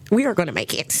 We are going to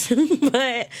make it.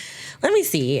 But let me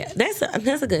see. That's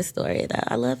a good story, though.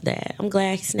 I love that. I'm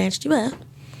glad he snatched you up.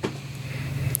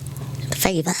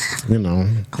 Favor. You know,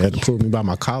 had to pull me by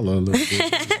my collar a little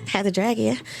bit. Had to drag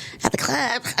you at the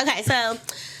club. Okay, so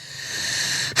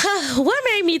what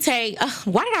made me take,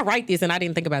 why did I write this and I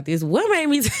didn't think about this? What made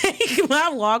me take my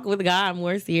walk with God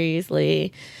more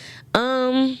seriously?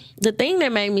 The thing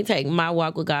that made me take my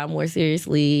walk with God more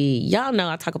seriously, y'all know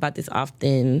I talk about this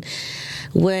often,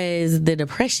 was the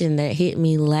depression that hit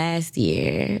me last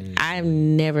year. I've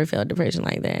never felt depression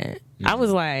like that. I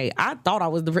was like, I thought I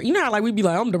was depressed. You know how like we'd be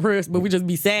like, I'm depressed, but we just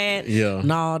be sad? Yeah.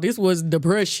 Nah, this was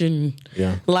depression.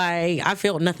 Yeah. Like, I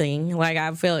felt nothing. Like,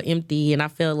 I felt empty, and I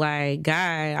felt like, God,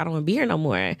 I don't want to be here no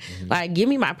more. Like, give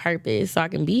me my purpose so I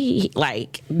can be,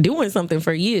 like, doing something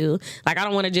for you. Like, I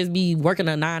don't want to just be working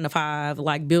a 9 to 5,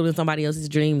 like, building somebody else's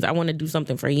dreams. I want to do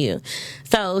something for you.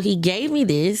 So he gave me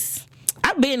this.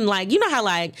 I've been like, you know how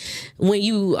like when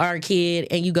you are a kid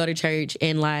and you go to church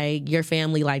and like your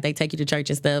family, like they take you to church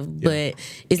and stuff, but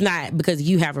it's not because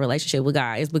you have a relationship with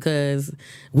God. It's because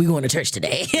we going to church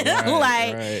today. Right,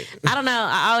 like, right. I don't know.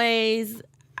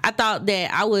 I thought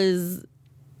that I was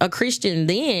a Christian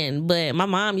then, but my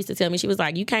mom used to tell me, she was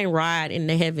like, you can't ride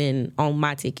into heaven on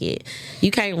my ticket.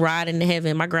 You can't ride into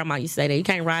heaven. My grandma used to say that. You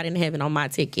can't ride into heaven on my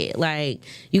ticket. Like,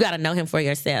 you got to know him for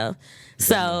yourself.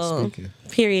 So,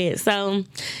 period. So,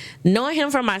 knowing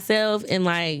him for myself and,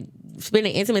 like,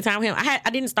 spending intimate time with him. I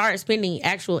didn't start spending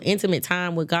actual intimate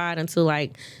time with God until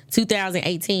like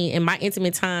 2018, and my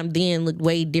intimate time then looked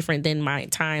way different than my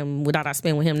time that I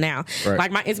spend with him now. Right.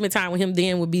 Like my intimate time with him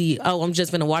then would be, oh, I'm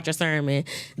just gonna watch a sermon.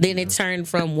 Then it turned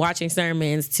from watching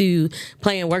sermons to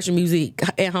playing worship music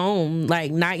at home,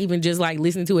 like not even just like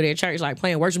listening to it at church, like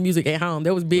playing worship music at home.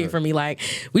 That was big for me. Like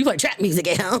we play trap music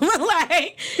at home,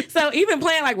 like so even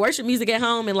playing like worship music at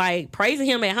home and like praising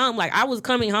him at home. Like I was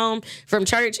coming home from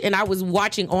church and I was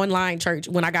watching online church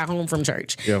when I got home from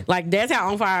church. Yeah. Like that's how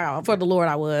on fire for the Lord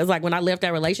I was. Like when I left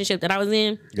that relationship that I was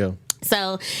in. Yeah.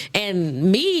 So,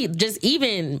 and me just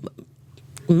even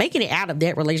making it out of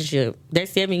that relationship, that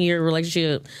 7-year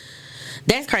relationship,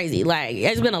 that's crazy. Like,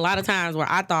 there's been a lot of times where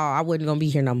I thought I wasn't going to be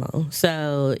here no more.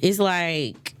 So, it's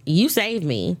like, you saved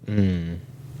me.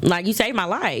 Like, you saved my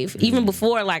life. Even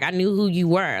before, like, I knew who you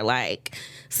were. Like,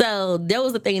 so that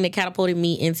was the thing that catapulted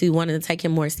me into wanting to take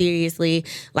him more seriously.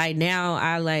 Like, now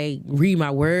I, like, read my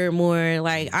word more.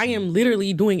 Like, I am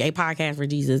literally doing a podcast for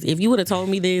Jesus. If you would have told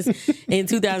me this in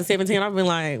 2017, I've been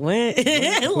like,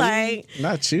 what? Like,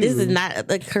 not you. This is not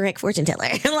the correct fortune teller.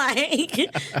 Like,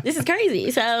 this is crazy.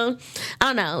 So, I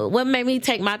don't know. What made me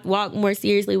take my walk more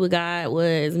seriously with God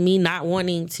was me not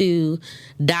wanting to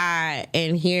die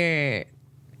and hear,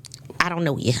 I don't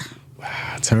know you.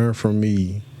 Turn from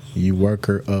me, you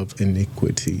worker of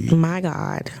iniquity. My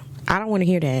God. I don't want to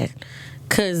hear that.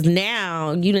 Because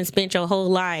now you done spent your whole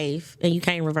life and you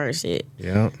can't reverse it.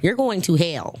 Yeah. You're going to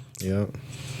hell. Yeah.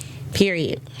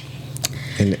 Period.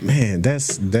 And man,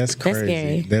 that's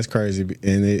crazy. That's crazy.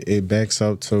 And it backs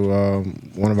up to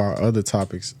one of our other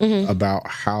topics about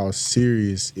how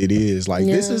serious it is. Like,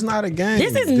 this is not a game.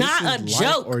 This is not a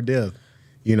joke. Or death.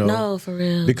 You know, no, for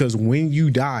real. Because when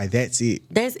you die, that's it.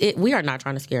 That's it. We are not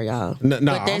trying to scare y'all. No,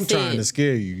 I'm trying to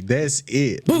scare you. That's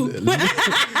it.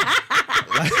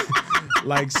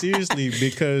 like seriously,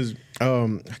 because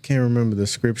I can't remember the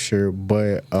scripture,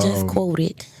 but just quote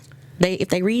it. If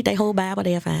they read their whole Bible,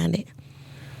 they'll find it.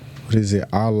 What is it?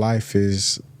 Our life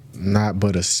is not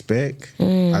but a speck.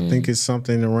 I think it's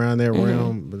something around that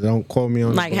realm, but don't quote me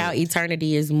on like how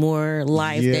eternity is more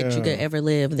life that you could ever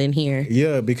live than here.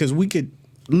 Yeah, because we could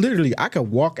literally, I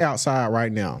could walk outside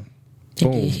right now,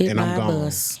 boom, and I'm gone.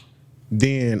 Bus.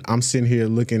 Then I'm sitting here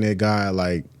looking at God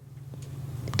like,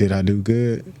 did I do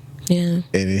good? Yeah. And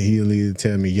then he'll either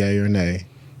tell me yay or nay.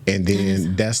 And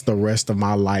then that's the rest of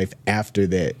my life after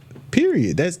that.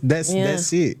 Period. That's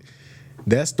it.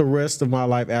 That's the rest of my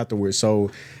life afterwards.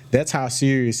 So that's how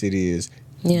serious it is.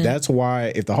 Yeah. That's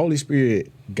why if the Holy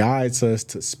Spirit guides us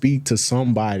to speak to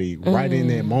somebody right in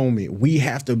that moment, we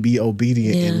have to be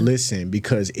obedient and listen,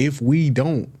 because if we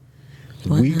don't,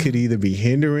 we could either be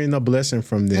hindering a blessing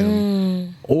from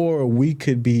them or we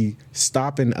could be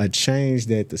stopping a change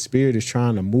that the Spirit is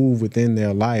trying to move within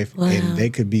their life, and they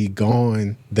could be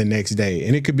gone the next day.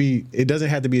 And it doesn't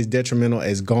have to be as detrimental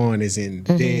as gone as in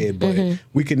dead, but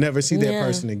we could never see that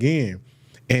person again.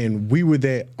 And we were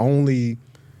that only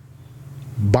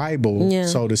Bible,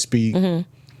 so to speak,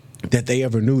 that they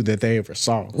ever knew, that they ever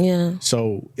saw. Yeah.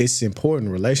 So it's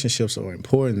important. Relationships are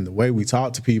important. The way we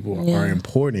talk to people are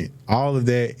important. All of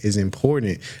that is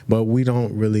important, but we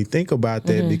don't really think about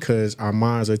that because our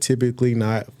minds are typically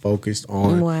not focused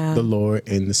on the Lord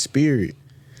and the Spirit.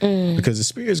 Because the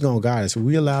Spirit's going to guide us. If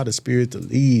we allow the Spirit to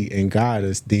lead and guide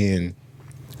us, then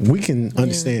we can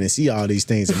understand and see all these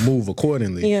things and move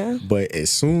accordingly. Yeah. But as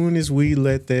soon as we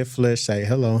let that flesh say,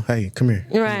 hello, hey, come here.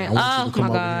 Right. Oh, my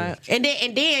God. And then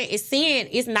it's sin.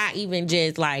 It's not even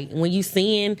just like when you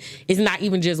sin, it's not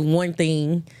even just one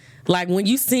thing. Like when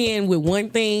you sin with one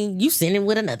thing, you sinning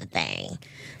with another thing.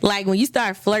 Like when you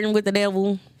start flirting with the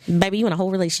devil, baby, you in a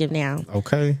whole relationship now.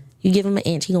 Okay. You give him an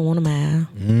inch, he gonna want a mile.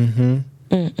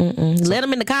 Let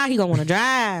him in the car, he gonna want to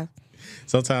drive.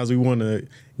 Sometimes we want to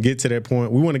get to that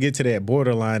point. We want to get to that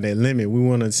borderline, that limit. We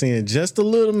want to sin just a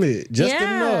little bit, just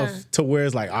enough to where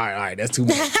it's like, all right, that's too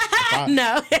much.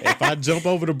 If I jump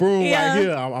over the broom right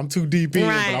here, I'm too deep in,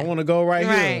 but I want to go right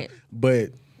here.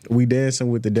 But we dancing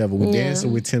with the devil. We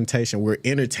dancing with temptation. We're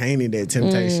entertaining that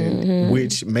temptation,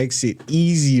 which makes it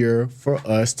easier for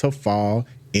us to fall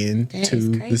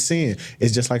into the sin.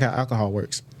 It's just like how alcohol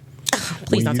works.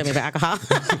 Please don't tell me about alcohol.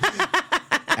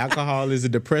 Alcohol is a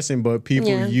depressant, but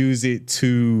people use it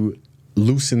to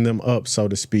loosen them up, so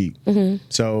to speak.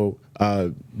 So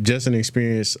just an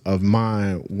experience of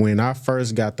mine. When I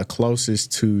first got the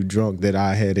closest to drunk that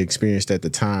I had experienced at the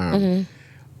time,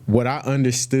 what I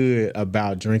understood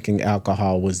about drinking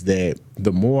alcohol was that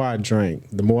the more I drank,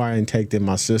 the more I intaked in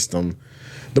my system,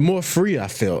 the more free I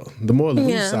felt, the more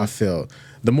loose I felt,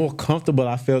 the more comfortable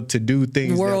I felt to do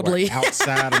things worldly that were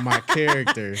outside of my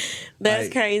character. That's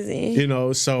crazy. You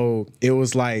know, so it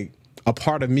was like a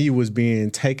part of me was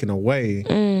being taken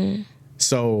away.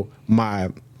 So my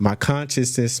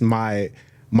consciousness, my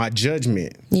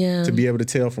judgment to be able to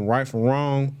tell from right from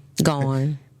wrong,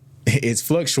 gone. It's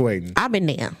fluctuating. I've been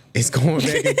there. It's going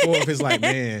back and forth. It's like,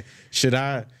 man, should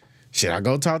I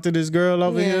go talk to this girl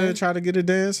over here and try to get a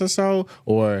dance or so?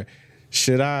 Or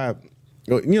should I,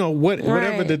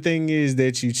 whatever the thing is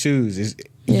that you choose, is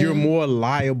you're more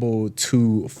liable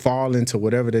to fall into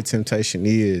whatever the temptation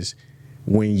is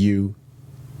when you.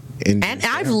 And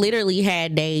I've literally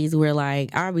had days where,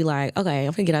 like, I'll be like, okay,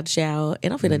 I'm finna get out the shower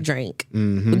and I'm finna drink.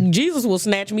 Jesus will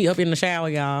snatch me up in the shower,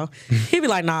 y'all. He'll be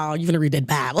like, nah, you finna read that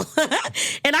Bible.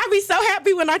 And I'll be so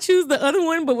happy when I choose the other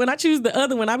one, but when I choose the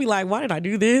other one, I'll be like, why did I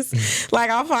do this?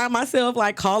 Like, I'll find myself,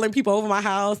 like, calling people over my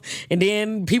house, and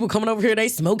then people coming over here, they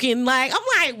smoking. Like, I'm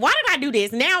like, why did I do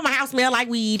this? Now my house smell like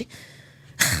weed.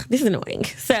 This is annoying.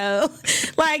 So,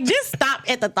 like, just stop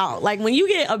at the thought. Like, when you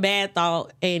get a bad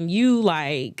thought and you,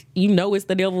 like, you know it's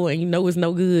the devil and you know it's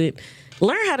no good,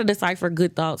 learn how to decipher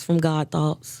good thoughts from God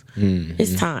thoughts.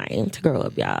 It's time to grow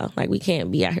up, y'all. Like, we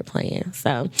can't be out here playing.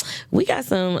 So, we got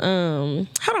some,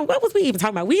 hold on, what was we even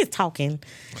talking about? We was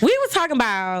talking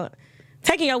about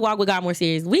taking your walk with God more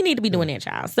serious. We need to be doing that,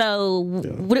 y'all. So,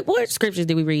 what scriptures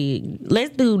did we read?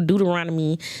 Let's do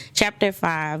Deuteronomy chapter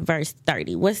 5, verse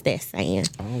 30. What's that saying?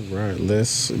 All right,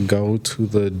 let's go to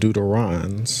the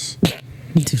Deuterons.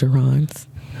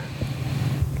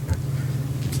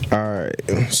 All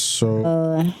right,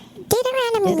 so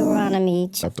Deuteronomy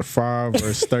chapter 5,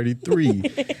 verse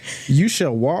 33. You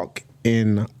shall walk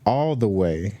in all the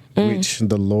way which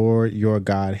the Lord your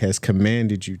God has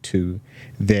commanded you to,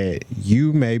 that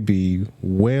you may be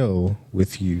well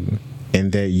with you,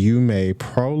 and that you may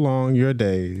prolong your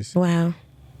days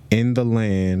in the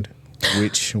land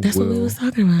which That's what we was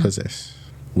talking about. Possess.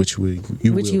 Which you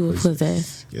will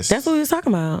possess. Yes. That's what we was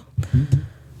talking about.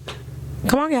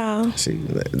 Come on, y'all. See,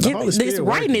 this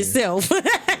writing itself.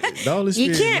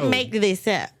 You can't make this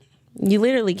up. You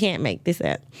literally can't make this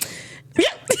up.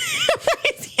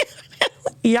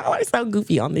 Y'all are so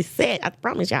goofy on this set, I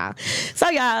promise y'all. So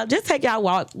y'all, just take y'all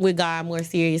walk with God more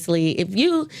seriously. If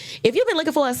you've been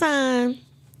looking for a sign,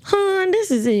 this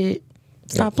is it.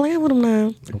 Stop playing with them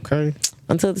now. Okay.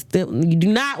 Until you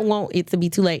do not want it to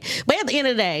be too late. But at the end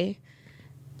of the day,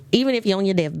 even if you're on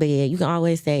your deathbed, you can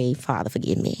always say, Father,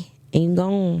 forgive me. And you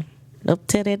go up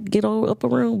to that, get up a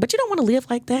room. But you don't want to live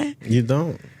like that. You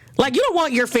don't. Like, you don't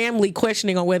want your family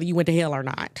questioning on whether you went to hell or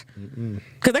not.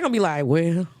 Because they're going to be like,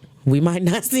 well, we might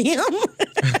not see him.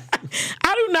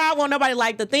 I do not want nobody,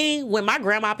 like, the thing when my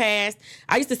grandma passed,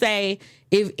 I used to say,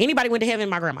 if anybody went to heaven,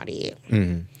 my grandma did.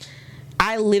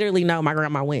 I literally know my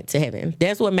grandma went to heaven.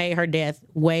 That's what made her death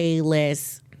way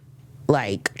less,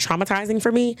 like, traumatizing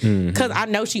for me. Because I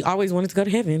know she always wanted to go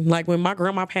to heaven. Like, when my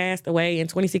grandma passed away in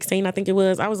 2016, I think it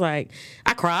was, I was like,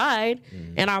 I cried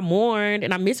and I mourned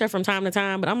and I miss her from time to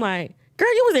time. But I'm like,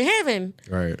 girl, you was in heaven.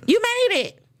 Right. You made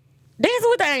it. Dancing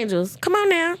with the angels. Come on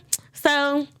now.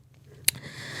 So,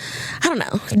 I don't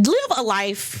know. Live a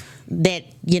life that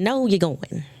you know you're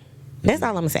going. That's all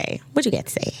I'm going to say. What you got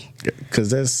to say?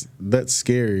 Because that's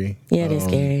scary. Yeah, it is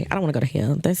scary. I don't want to go to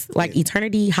hell. That's like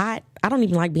eternity hot. I don't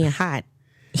even like being hot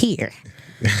here.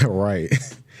 Right.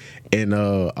 And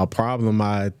a problem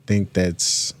I think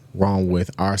that's wrong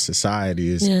with our society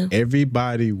is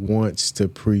everybody wants to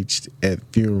preach at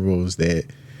funerals that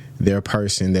their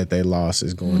person that they lost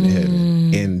is going to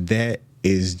heaven. And that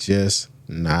is just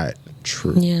not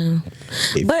true. Yeah.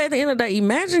 But at the end of the day,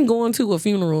 imagine going to a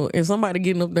funeral and somebody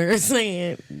getting up there and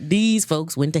saying, these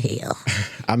folks went to hell.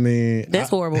 I mean, that's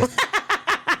horrible.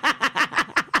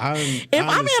 If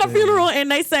I'm at a funeral and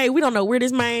they say, we don't know where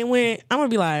this man went, I'm going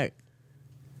to be like,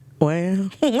 well.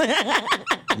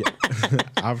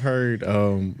 I've heard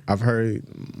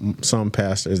some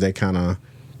pastors, they kind of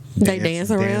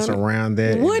dance around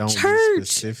that. What don't church? Be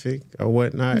specific or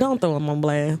whatnot. Don't throw them on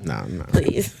blast. No,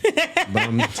 please. But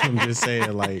I'm just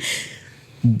saying, like,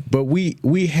 but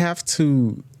we have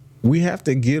to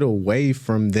get away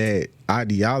from that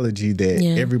ideology that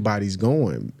everybody's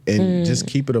going and just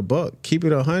keep it a buck, keep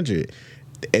it 100.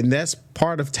 And that's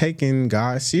part of taking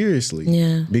God seriously.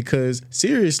 Yeah. Because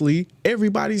seriously,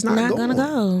 everybody's not gonna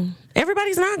go.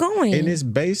 Everybody's not going. And it's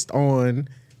based on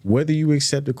whether you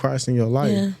accepted Christ in your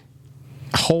life.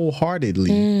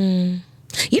 wholeheartedly.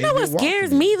 You know what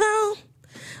scares me though?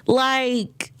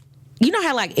 Like, you know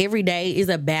how like every day is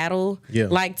a battle? Yeah.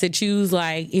 Like to choose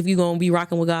like if you're gonna be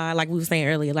rocking with God, like we were saying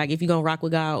earlier, like if you're gonna rock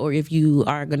with God or if you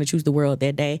are gonna choose the world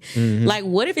that day. Like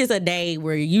what if it's a day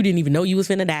where you didn't even know you was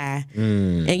finna die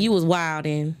and you was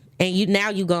wilding and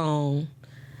you gone?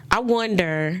 I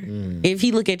wonder if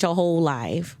he look at your whole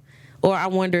life. Or I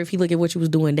wonder if he look at what you was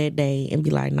doing that day and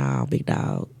be like, nah, big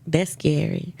dog, that's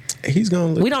scary. He's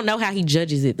gonna look. We don't know how he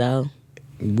judges it though.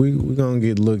 We're gonna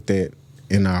get looked at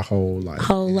in our whole life.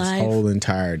 Whole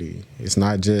entirety. It's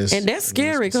not just. And that's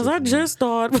scary because I just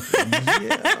thought.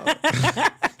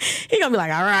 He gonna be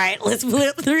like, all right, let's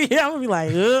flip through. I'm gonna be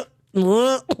like,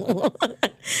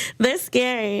 that's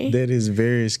scary. That is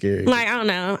very scary. Like, I don't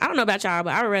know about y'all,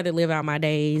 but I would rather live out my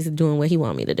days doing what he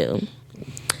want me to do.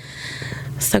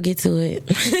 So get to it.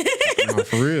 No,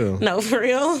 for real. No, for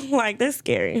real. Like, that's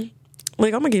scary.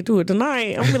 Like, I'm gonna get to it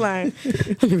tonight. I'm gonna be like,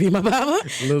 let me read my Bible.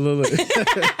 Look.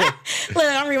 Look,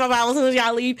 I'm reading my Bible as soon as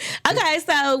y'all leave. Okay,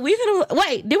 so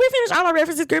wait, did we finish all our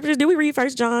references scriptures? Did we read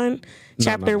 1 John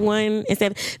chapter 1 and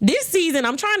 7? This season,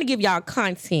 I'm trying to give y'all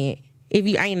content if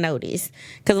you ain't noticed.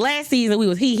 Because last season, we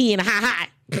was he and ha.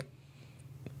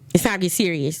 It's time to get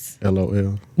serious.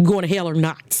 LOL. Going to hell or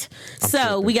not.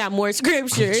 We got more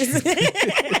scriptures.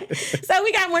 So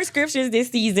we got more scriptures this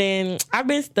season. I've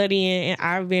been studying and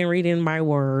I've been reading my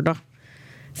word.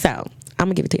 So I'm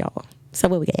going to give it to y'all. So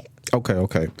what we got?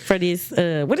 Okay. For this,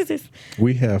 what is this?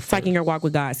 We have Taking Your Walk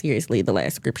with God Seriously, the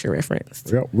last scripture reference.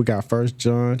 Yep, we got 1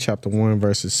 John chapter 1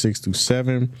 verses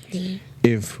 6-7.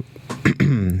 If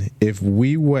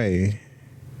we wait,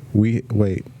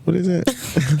 what is that?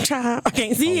 Child, I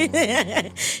can't see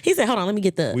it. He said, hold on, let me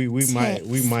get the we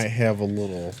might have a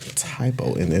little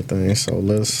typo in that thing, so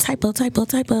let's typo.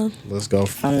 Let's go.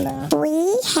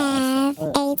 We have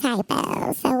a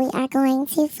typo, so we are going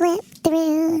to flip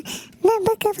through the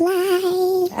book of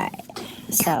life.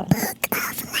 So Book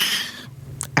of life.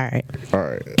 All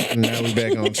right. Now we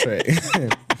back on track.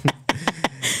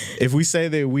 If we say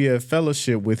that we have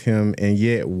fellowship with him and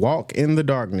yet walk in the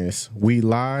darkness, we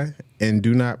lie and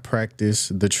do not practice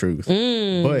the truth.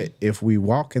 But if we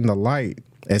walk in the light,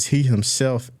 as he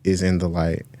himself is in the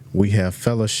light, we have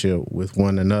fellowship with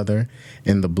one another,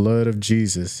 and the blood of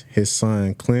Jesus, his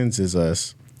son, cleanses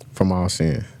us from all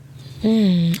sin.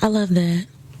 I love that.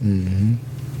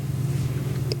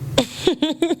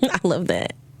 I love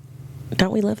that.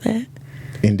 Don't we love that?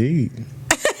 Indeed.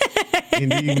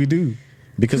 Indeed we do.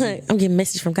 Because look, I'm getting a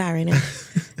message from God right now.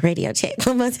 Radio check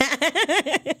one more time.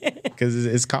 Because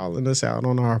it's calling us out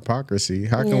on our hypocrisy.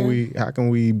 How can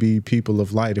we be people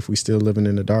of light if we still living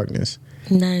in the darkness?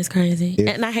 No, it's crazy.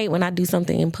 And I hate when I do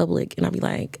something in public and I be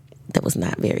like, that was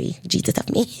not very Jesus of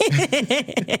me.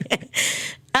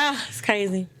 It's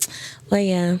crazy. Well,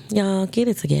 yeah, y'all get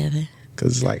it together.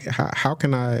 Because like, how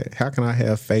can I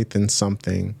have faith in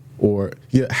something? Or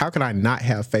how can I not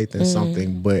have faith in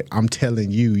something, but I'm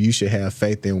telling you should have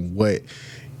faith in what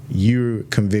you're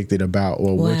convicted about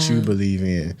or what you believe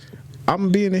in.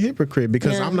 I'm being a hypocrite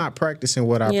because I'm not practicing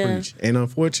what I preach. And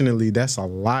unfortunately, that's a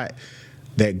lot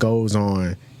that goes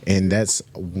on. And that's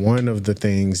one of the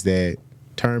things that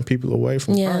turn people away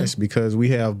from Christ, because we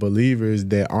have believers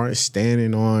that aren't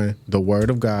standing on the word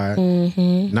of God,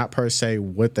 not per se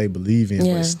what they believe in,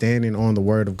 but standing on the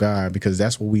word of God, because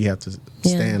that's what we have to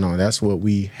stand on. That's what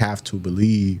we have to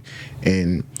believe,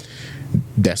 and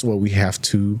that's what we have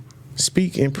to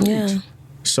speak and preach.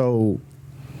 So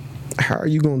how are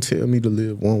you going to tell me to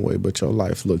live one way but your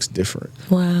life looks different?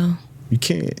 Wow. You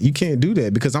can't do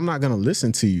that, because I'm not going to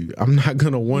listen to you. I'm not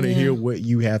going to want to hear what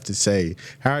you have to say.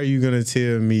 How are you going to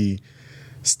tell me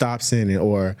stop sinning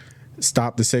or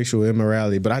stop the sexual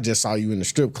immorality, but I just saw you in the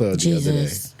strip club the other day?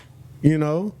 You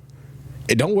know?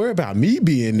 And don't worry about me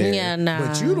being there. Yeah, nah.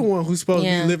 But you're the one who's supposed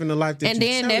to be living the life that you're telling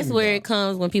me. And then that's where it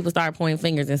comes when people start pointing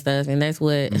fingers and stuff. And that's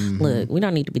what, look, we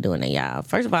don't need to be doing that, y'all.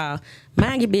 First of all,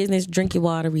 mind your business, drink your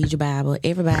water, read your Bible.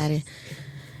 Everybody,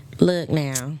 look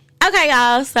now. Okay,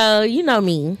 y'all, so you know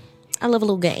me. I love a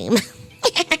little game.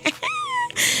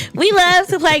 We love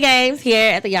to play games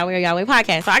here at the Yahweh or Yahweh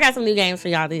podcast. So I got some new games for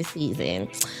y'all this season.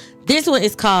 This one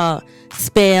is called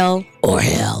Spell or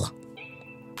Hell.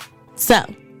 So,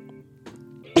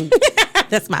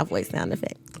 that's my voice sound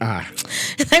effect.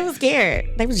 They were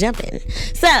scared. They was jumping.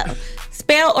 So,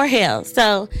 Spell or Hell.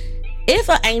 So, if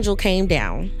an angel came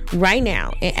down right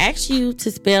now and asked you to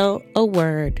spell a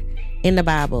word in the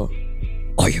Bible,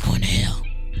 or you're going to hell,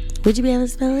 would you be able to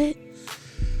spell it?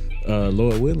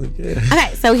 Lord willing, yeah.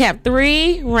 Okay, so we have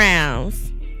 3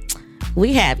 rounds.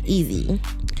 We have easy,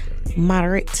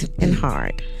 moderate, and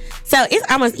hard. So it's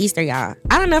almost Easter, y'all.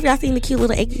 I don't know if y'all seen the cute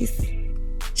little eggies.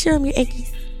 Show them your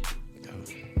eggies.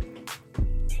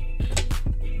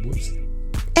 Whoops.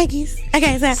 Eggies.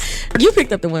 Okay, so you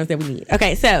picked up the ones that we need.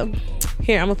 Okay, so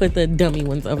here, I'm going to put the dummy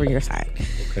ones over your side.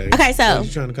 Okay, so. Are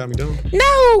you trying to call me dumb?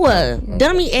 No.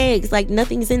 Dummy eggs, like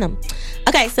nothing's in them.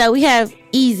 Okay, so we have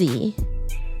easy.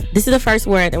 This is the first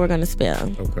word that we're going to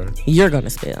spell. Okay. You're going to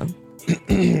spell.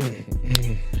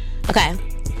 Okay.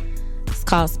 It's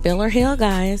called Spell or Hell,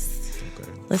 guys.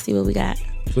 Okay. Let's see what we got.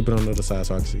 Flip it on the other side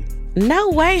so I can see. No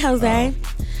way, Jose.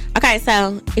 Okay,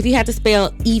 so if you have to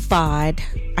spell ephod,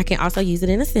 I can also use it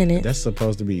in a sentence. That's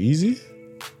supposed to be easy?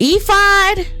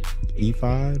 Ephod?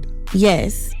 Ephod?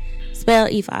 Yes. Spell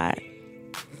ephod.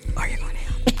 Or you're going to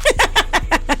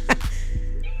hell.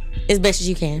 As best as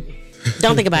you can.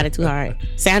 Don't think about it too hard.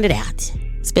 Sound it out.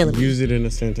 Spell it. Use it in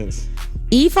a sentence.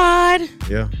 Ephod?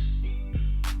 Yeah.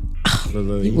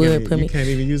 You would put me. You can't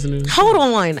even use it in. Hold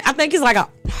on. I think it's like a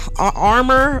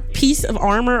armor, piece of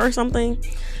armor or something.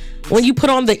 When you put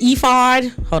on the ephod.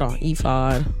 Hold on.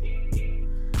 Ephod.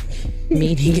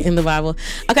 Meaning in the Bible.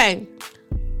 Okay.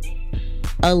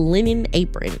 A linen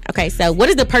apron. Okay, so what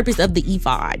is the purpose of the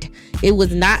ephod? It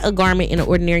was not a garment in an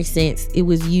ordinary sense. It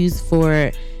was used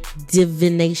for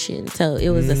divination. So it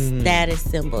was a status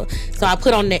symbol. So I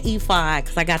put on the ephod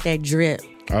because I got that drip.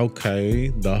 Okay,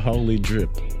 the holy drip.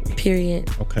 Period.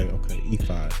 Okay,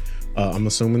 ephod. I'm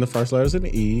assuming the first letter is an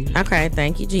E. Okay,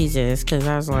 thank you, Jesus, because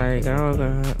I was like, oh,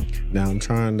 God. Now I'm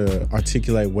trying to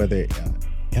articulate whether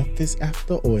F is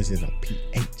after or is it a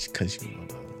PH, because you know.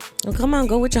 Well, come on,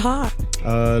 go with your heart.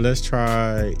 Let's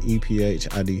try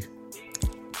EPHID.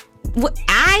 What,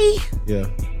 I? Yeah.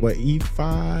 What,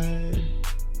 ephod?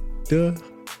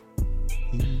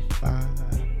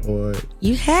 Ephod? Or...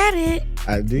 You had it.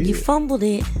 I did. You fumbled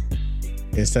it.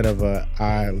 Instead of a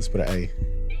I, let's put an A.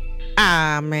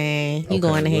 Ah, man. You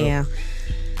going to hell.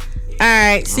 All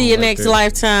right. See you next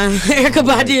lifetime. Erykah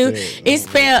Badu. It's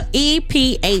spelled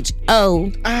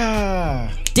EPHOD.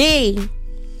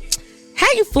 How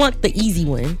you flunked the easy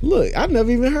one? Look, I've never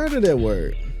even heard of that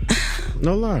word.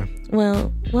 No lie.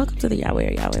 Well, welcome to the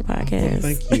Yahweh podcast.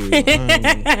 Thank you.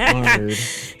 I'm honored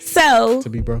to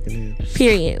be broken in.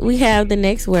 Period. We have the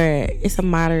next word. It's a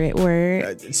moderate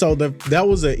word. So that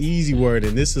was an easy word,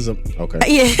 and this is a... Okay.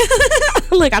 Yeah.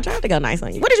 Look, I tried to go nice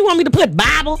on you. What did you want me to put,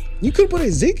 Bible? You could put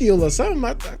Ezekiel or something.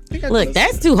 I think Look,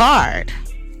 that's too hard.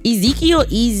 Ezekiel,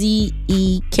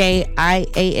 Ezekiel.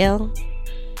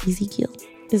 Ezekiel.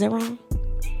 Is that wrong?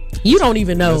 You don't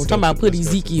even know. Talking about put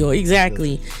Ezekiel.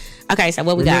 Exactly. Okay, so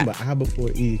what we got? Remember, I before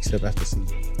E except after C.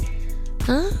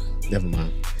 Huh? Never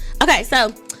mind. Okay,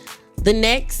 so the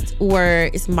next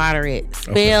word is moderate.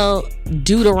 Spell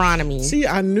Deuteronomy. See,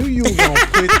 I knew you were going to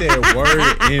put that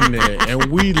word in there. And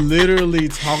we literally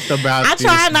talked about I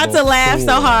tried not to laugh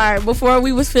so hard before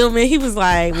we was filming. He was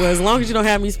like, well, as long as you don't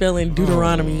have me spelling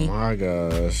Deuteronomy. Oh, my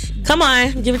gosh. Come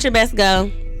on, give it your best go.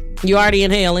 You already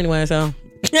in hell anyway, so.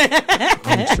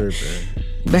 I'm tripping.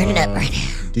 Burn it up right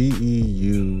now.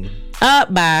 DEU.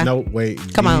 Bye. No, wait.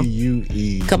 Come on.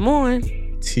 DUE. Come on.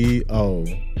 TO.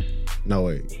 No,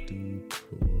 wait.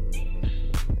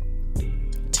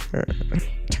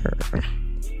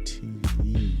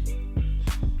 TEROMY.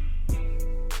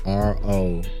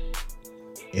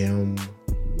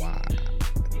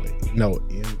 Wait. No,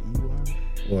 MEY?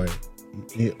 Or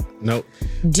no.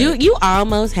 Dude, you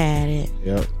almost had it.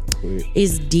 Yep.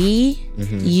 It's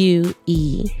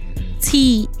DUETERONOMY.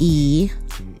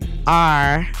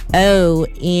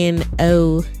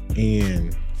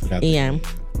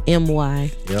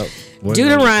 Yep.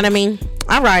 Deuteronomy.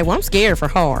 All right. Well, I'm scared for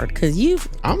hard because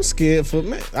I'm scared for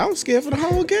the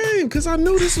whole game because I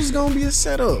knew this was gonna be a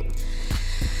setup.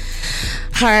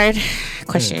 Hard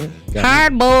question.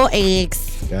 Hard boiled eggs.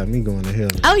 Got me going to hell.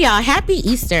 Oh, y'all, happy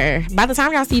Easter. By the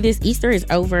time y'all see this, Easter is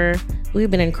over.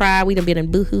 We've been in cry. We've been in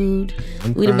boohooed.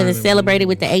 We've been celebrated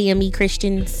with the AME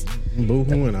Christians.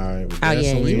 Boohooing, all right. Oh,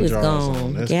 yeah, you was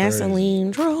gone.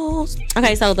 Gasoline draws.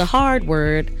 Okay, so the hard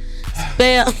word.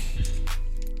 Spell.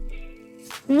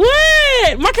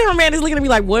 What? My cameraman is looking at me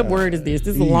like, what word is this? This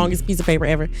is the longest piece of paper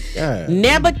ever. God.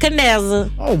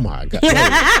 Nebuchadnezzar. Oh, my God.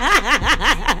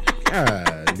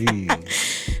 Golly.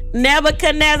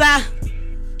 Nebuchadnezzar.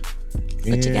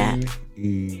 What you got?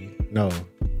 NEBA. No.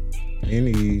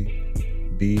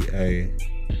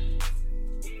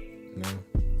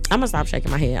 I'm gonna stop shaking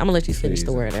my head. I'm gonna let you finish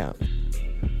the word out.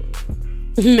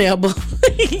 Never.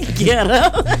 Get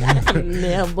up.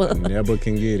 Never. Never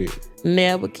can get it.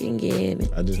 Never can get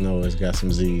it. I just know it's got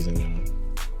some Z's in it.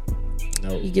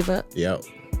 No. You give up? Yep.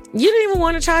 You didn't even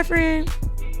want to try, friend?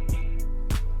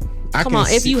 Come on,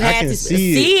 if you had to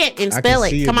see it and spell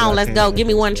it. Come on, let's go. Give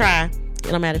me one try. It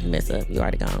don't matter if you mess up. You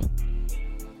already gone.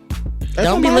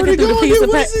 Don't be looking through the piece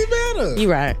of paper.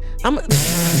 You right. I'm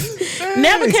Nebuchadnezzar.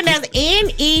 Nebuchadnezzar.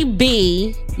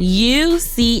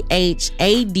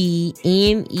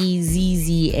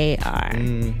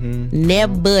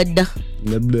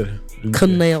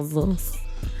 Nebuchadnezzar.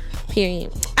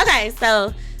 Period. Okay,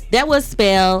 so that was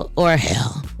spell or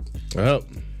hell. Well,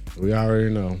 we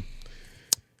already know.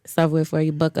 It's over with for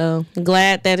you, bucko. I'm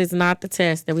glad that is not the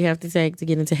test that we have to take to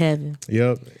get into heaven.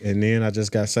 Yep. And then I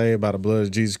just got saved by the blood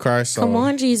of Jesus Christ. So come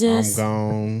on, Jesus. I'm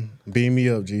gone. Beam me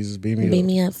up, Jesus. Beam me up. Beam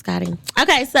me up, Scotty.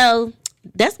 Okay, so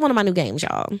that's one of my new games,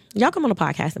 y'all. Y'all come on the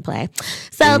podcast and play.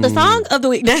 So the song of the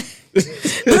week. The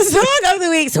song of the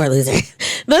week. Sore loser.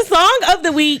 The song of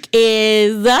the week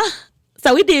is.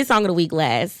 So we did song of the week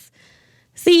last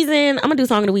season. I'm gonna do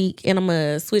song of the week, and I'm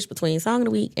gonna switch between song of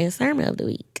the week and sermon of the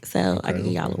week. So I can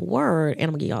give y'all a word, and I'm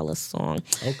gonna give y'all a song.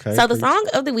 Okay. So the song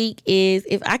of the week is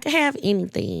 "If I Could Have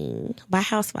Anything" by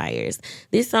House Fires.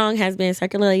 This song has been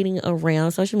circulating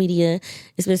around social media.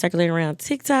 It's been circulating around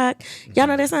TikTok. Y'all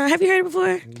know that song? Have you heard it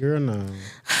before? Girl, no.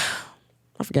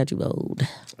 I forgot you old.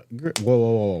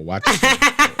 Whoa. Watch yourself.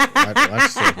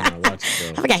 Watch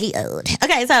yourself. I forgot he old.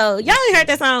 Okay, so y'all ain't heard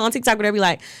that song on TikTok where they be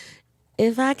like,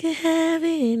 if I could have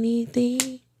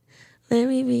anything, let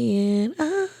me be an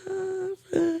offering.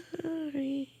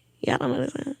 Y'all don't know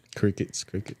that song? Crickets.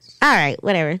 All right,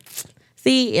 whatever.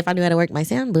 See, if I knew how to work my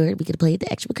soundboard, we could have played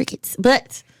the actual crickets.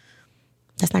 But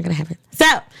that's not going to happen. So,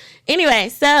 anyway,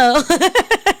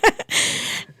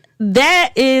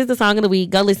 that is the song of the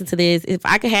week. Go listen to this. If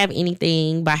I Could Have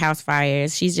Anything by House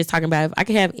Fires. She's just talking about if I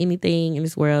could have anything in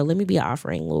this world, let me be an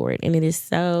offering, Lord. And it is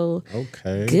so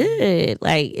good.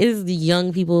 Like, it's the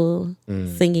young people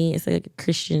singing. It's a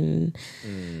Christian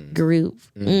group.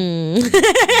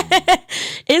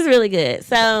 It's really good.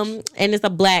 So, and it's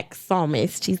a black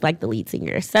psalmist. She's like the lead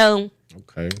singer. So,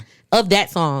 of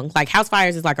that song, like House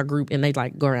Fires is like a group and they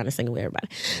like go around and sing with everybody.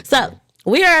 So,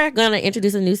 we are going to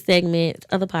introduce a new segment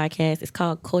of the podcast. It's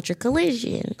called Culture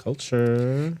Collision.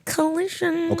 Culture.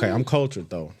 Collision. Okay, I'm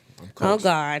cultured, though. Oh,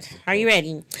 God. Are you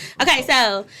ready? Okay,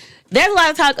 so there's a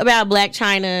lot of talk about Black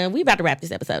China. We about to wrap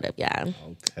this episode up, y'all.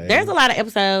 Okay. There's a lot of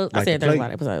episodes. Like I said there's a lot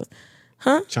of episodes.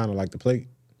 Huh? China like the plate.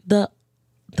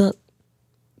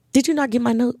 Did you not get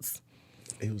my notes?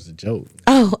 It was a joke.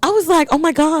 Oh, I was like, oh,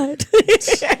 my God.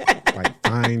 Like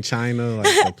fine China,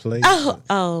 like the plate.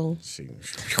 Oh.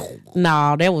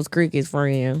 No, that was Cricket's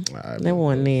friend. That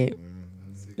wasn't it.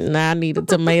 Nah, I need a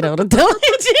tomato to throw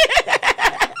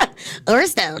it. Or a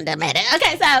stone tomato.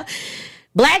 Okay, so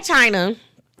Black China.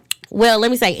 Well, let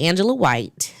me say Angela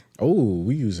White. Oh,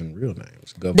 we using real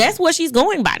names. That's what she's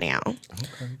going by now.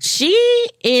 Okay. She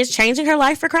is changing her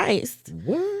life for Christ.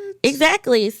 What?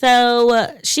 Exactly.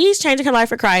 So she's changing her life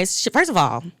for Christ. First of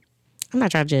all, I'm not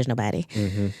trying to judge nobody,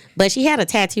 but she had a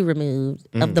tattoo removed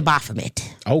of the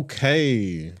Baphomet.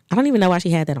 Okay. I don't even know why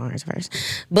she had that on her first,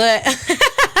 but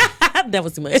that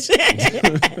was too much. So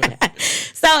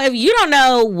if you don't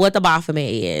know what the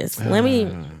Baphomet is, let me...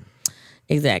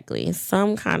 Exactly.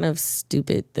 Some kind of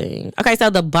stupid thing. Okay, so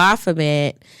the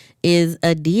Baphomet is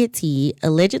a deity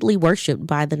allegedly worshipped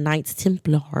by the Knights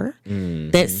Templar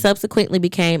that subsequently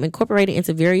became incorporated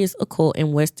into various occult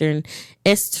and Western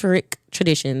esoteric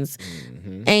traditions.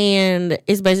 And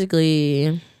it's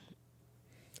basically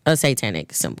a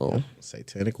satanic symbol.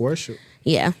 Satanic worship.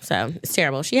 Yeah, so it's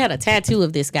terrible. She had a tattoo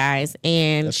of this, guys,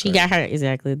 and that's she got her...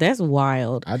 Exactly. That's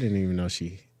wild. I didn't even know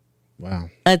she... Wow.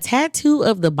 A tattoo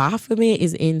of the Baphomet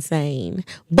is insane.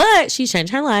 But she's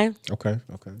changed her life. Okay.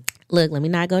 Look, let me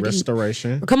not go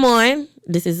Restoration. deep. Come on.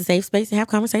 This is a safe space to have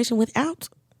conversation without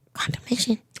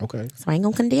condemnation. Okay. So I ain't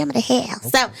gonna condemn her to hell. Okay.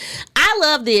 So I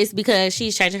love this because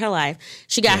she's changing her life.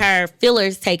 She got her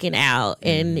fillers taken out.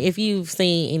 And if you've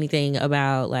seen anything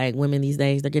about like women these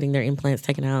days, they're getting their implants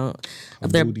taken out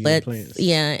of their butts. Implants.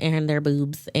 Yeah, and their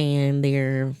boobs and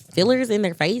their fillers in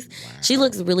their face. Wow. She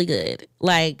looks really good.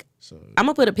 Like, I'm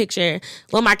gonna put a picture.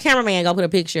 Well, my cameraman gonna put a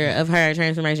picture of her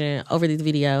transformation over this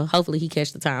video. Hopefully, he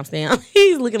catch the timestamp.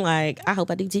 He's looking like, I hope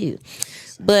I do too.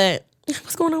 But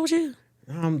what's going on with you?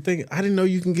 I'm thinking. I didn't know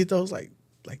you can get those like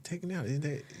taken out. Is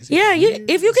if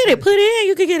you get it put in,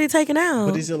 you can get it taken out.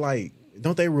 But is it like?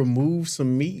 Don't they remove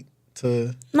some meat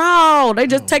to? No, they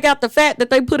just take out the fat that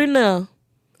they put in there.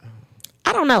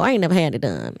 I don't know. I ain't never had it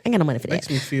done. I ain't got no money for that. Makes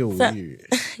me feel weird.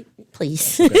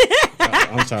 Please. Okay.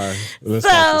 I'm sorry.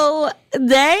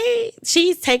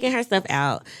 She's taking her stuff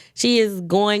out. She is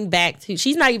going back to,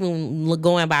 she's not even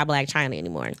going by Black China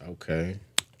anymore. Okay.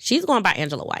 She's going by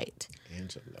Angela White.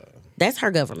 Angela. That's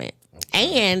her government.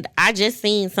 And I just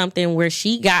seen something where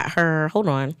she got her, hold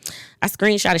on, I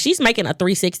screenshot it. She's making a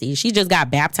 360. She just got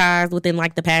baptized within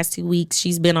like the past 2 weeks.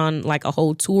 She's been on like a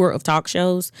whole tour of talk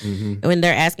shows. And when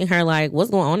they're asking her like, what's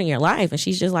going on in your life? And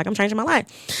she's just like, I'm changing my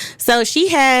life. So she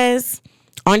has,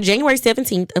 on January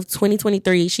 17th of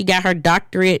 2023, she got her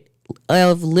doctorate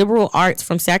of liberal arts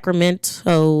from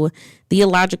Sacramento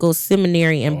Theological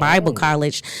Seminary and Bible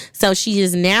College. So she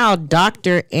is now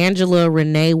Dr. Angela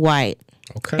Renee White.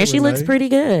 Okay, and she looks pretty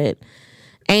good.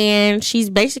 And she's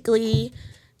basically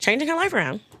changing her life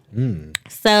around.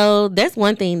 So that's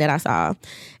one thing that I saw.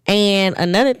 And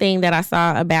another thing that I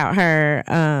saw about her,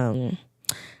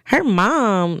 her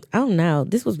mom, oh no,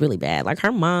 this was really bad. Like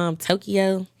her mom,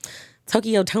 Tokyo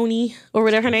Tony, or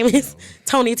whatever her name is,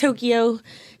 Tony Tokyo.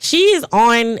 She is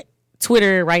on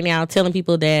Twitter right now telling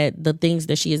people that the things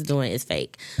that she is doing is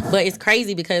fake. But it's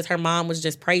crazy because her mom was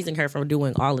just praising her for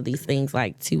doing all of these things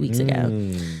like 2 weeks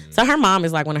ago. So her mom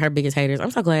is like one of her biggest haters.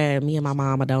 I'm so glad me and my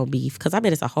mama don't beef, because I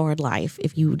bet it's a hard life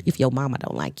if your mama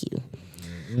don't like you.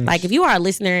 Like if you are a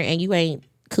listener and you ain't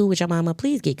cool with your mama,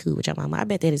 please get cool with your mama. I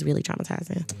bet that is really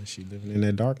traumatizing. She living in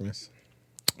that darkness.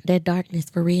 That darkness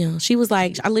for real. She was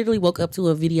like, I literally woke up to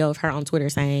a video of her on Twitter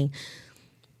saying,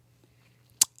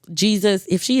 Jesus,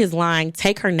 if she is lying,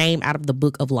 take her name out of the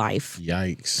book of life.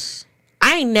 Yikes.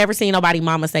 I ain't never seen nobody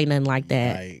mama say nothing like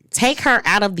that. Yikes. Take her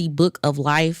out of the book of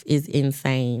life is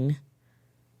insane.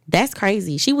 That's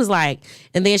crazy. She was like,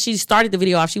 and then she started the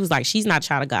video off. She was like, she's not a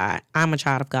child of God. I'm a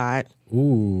child of God.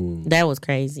 Ooh. That was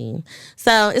crazy.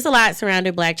 So it's a lot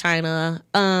surrounding Blac Chyna.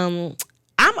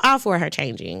 I'm all for her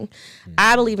changing.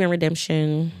 I believe in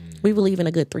redemption. We believe in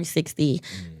a good 360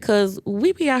 because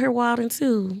we be out here wilding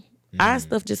too. Our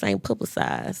stuff just ain't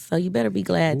publicized. So you better be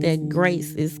glad that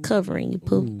grace is covering you,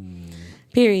 poop.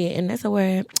 Period. And that's a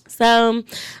word. So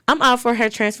I'm all for her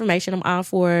transformation. I'm all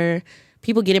for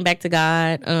people getting back to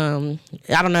God. I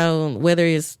don't know whether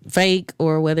it's fake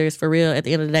or whether it's for real. At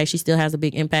the end of the day, she still has a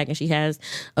big impact and she has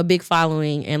a big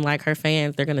following. And like her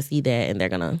fans, they're going to see that and they're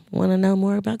going to want to know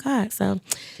more about God. So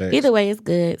either way, it's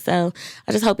good. So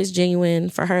I just hope it's genuine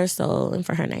for her soul and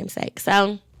for her name's sake.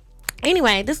 So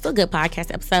anyway, this is a good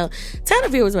podcast episode. Tell the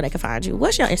viewers where they can find you.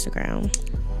 What's your Instagram?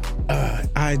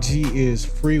 IG is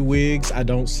Free Wigs. I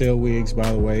don't sell wigs, by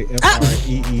the way.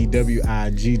 FREEWIGGS.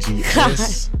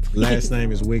 Last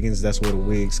name is Wiggins. That's where the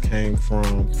wigs came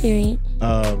from. Period.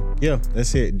 Yeah,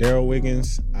 that's it. Daryl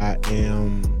Wiggins. I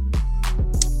am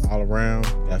all around.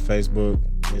 Got Facebook,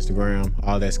 Instagram,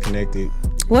 all that's connected.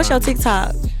 What's your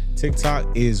TikTok?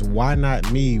 TikTok is Why Not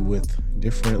Me with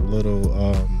different little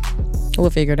we'll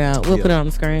figure it out. We'll put it on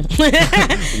the screen.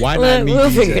 Why not me?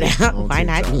 We'll figure it out. Why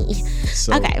not me?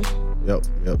 So, okay. Yep,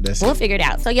 that's we'll figure it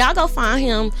out. So y'all go find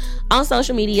him on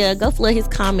social media. Go flood his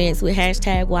comments with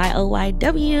hashtag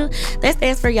YOYW. That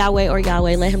stands for Yahweh or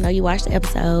Yahweh. Let him know you watched the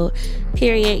episode.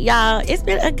 Period. Y'all, it's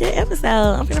been a good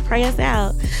episode. I'm gonna pray us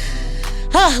out.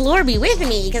 Oh, Lord be with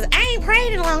me, because I ain't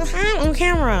prayed in a long time on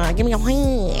camera. Give me your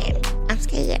hand. I'm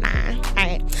scared now. All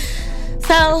right.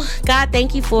 So, God,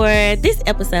 thank you for this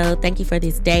episode. Thank you for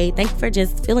this day. Thank you for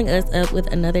just filling us up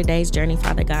with another day's journey,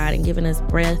 Father God, and giving us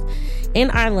breath in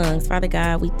our lungs, Father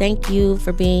God. We thank you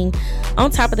for being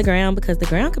on top of the ground, because the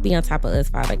ground could be on top of us,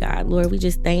 Father God. Lord, we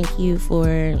just thank you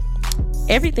for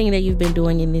everything that you've been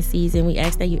doing in this season. We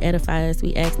ask that you edify us.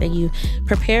 We ask that you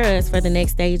prepare us for the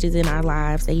next stages in our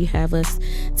lives that you have us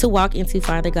to walk into,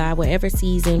 Father God. Whatever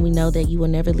season, we know that you will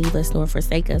never leave us nor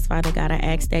forsake us, Father God. I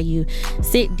ask that you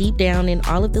sit deep down in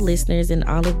all of the listeners and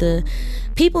all of the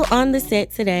people on the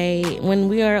set today. When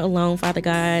we are alone, Father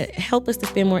God, help us to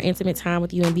spend more intimate time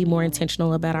with you and be more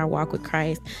intentional about our walk with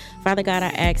Christ. Father God, I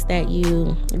ask that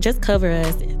you just cover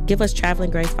us, give us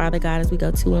traveling grace, Father God, as we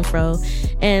go to and fro,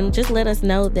 and just let us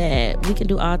know that we can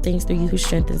do all things through you who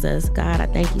strengthens us. God, I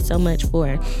thank you so much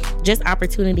for just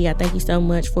opportunity. I thank you so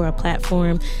much for a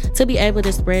platform to be able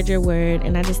to spread your word,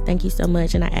 and I just thank you so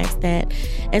much, and I ask that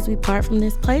as we part from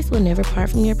this place, we'll never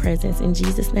part from your presence. In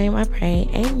Jesus' name I pray,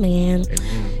 amen.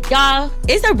 Y'all,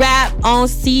 it's a wrap on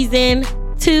season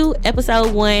 2,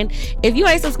 episode 1. If you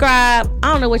ain't subscribed,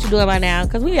 I don't know what you're doing by now,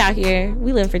 because we out here,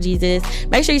 we live for Jesus.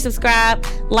 Make sure you subscribe,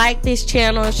 like this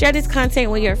channel, share this content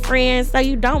with your friends so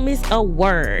you don't miss a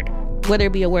word, whether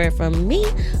it be a word from me,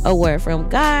 a word from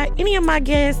God, any of my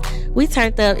guests. We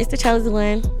turned up. It's the chosen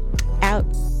one. Out.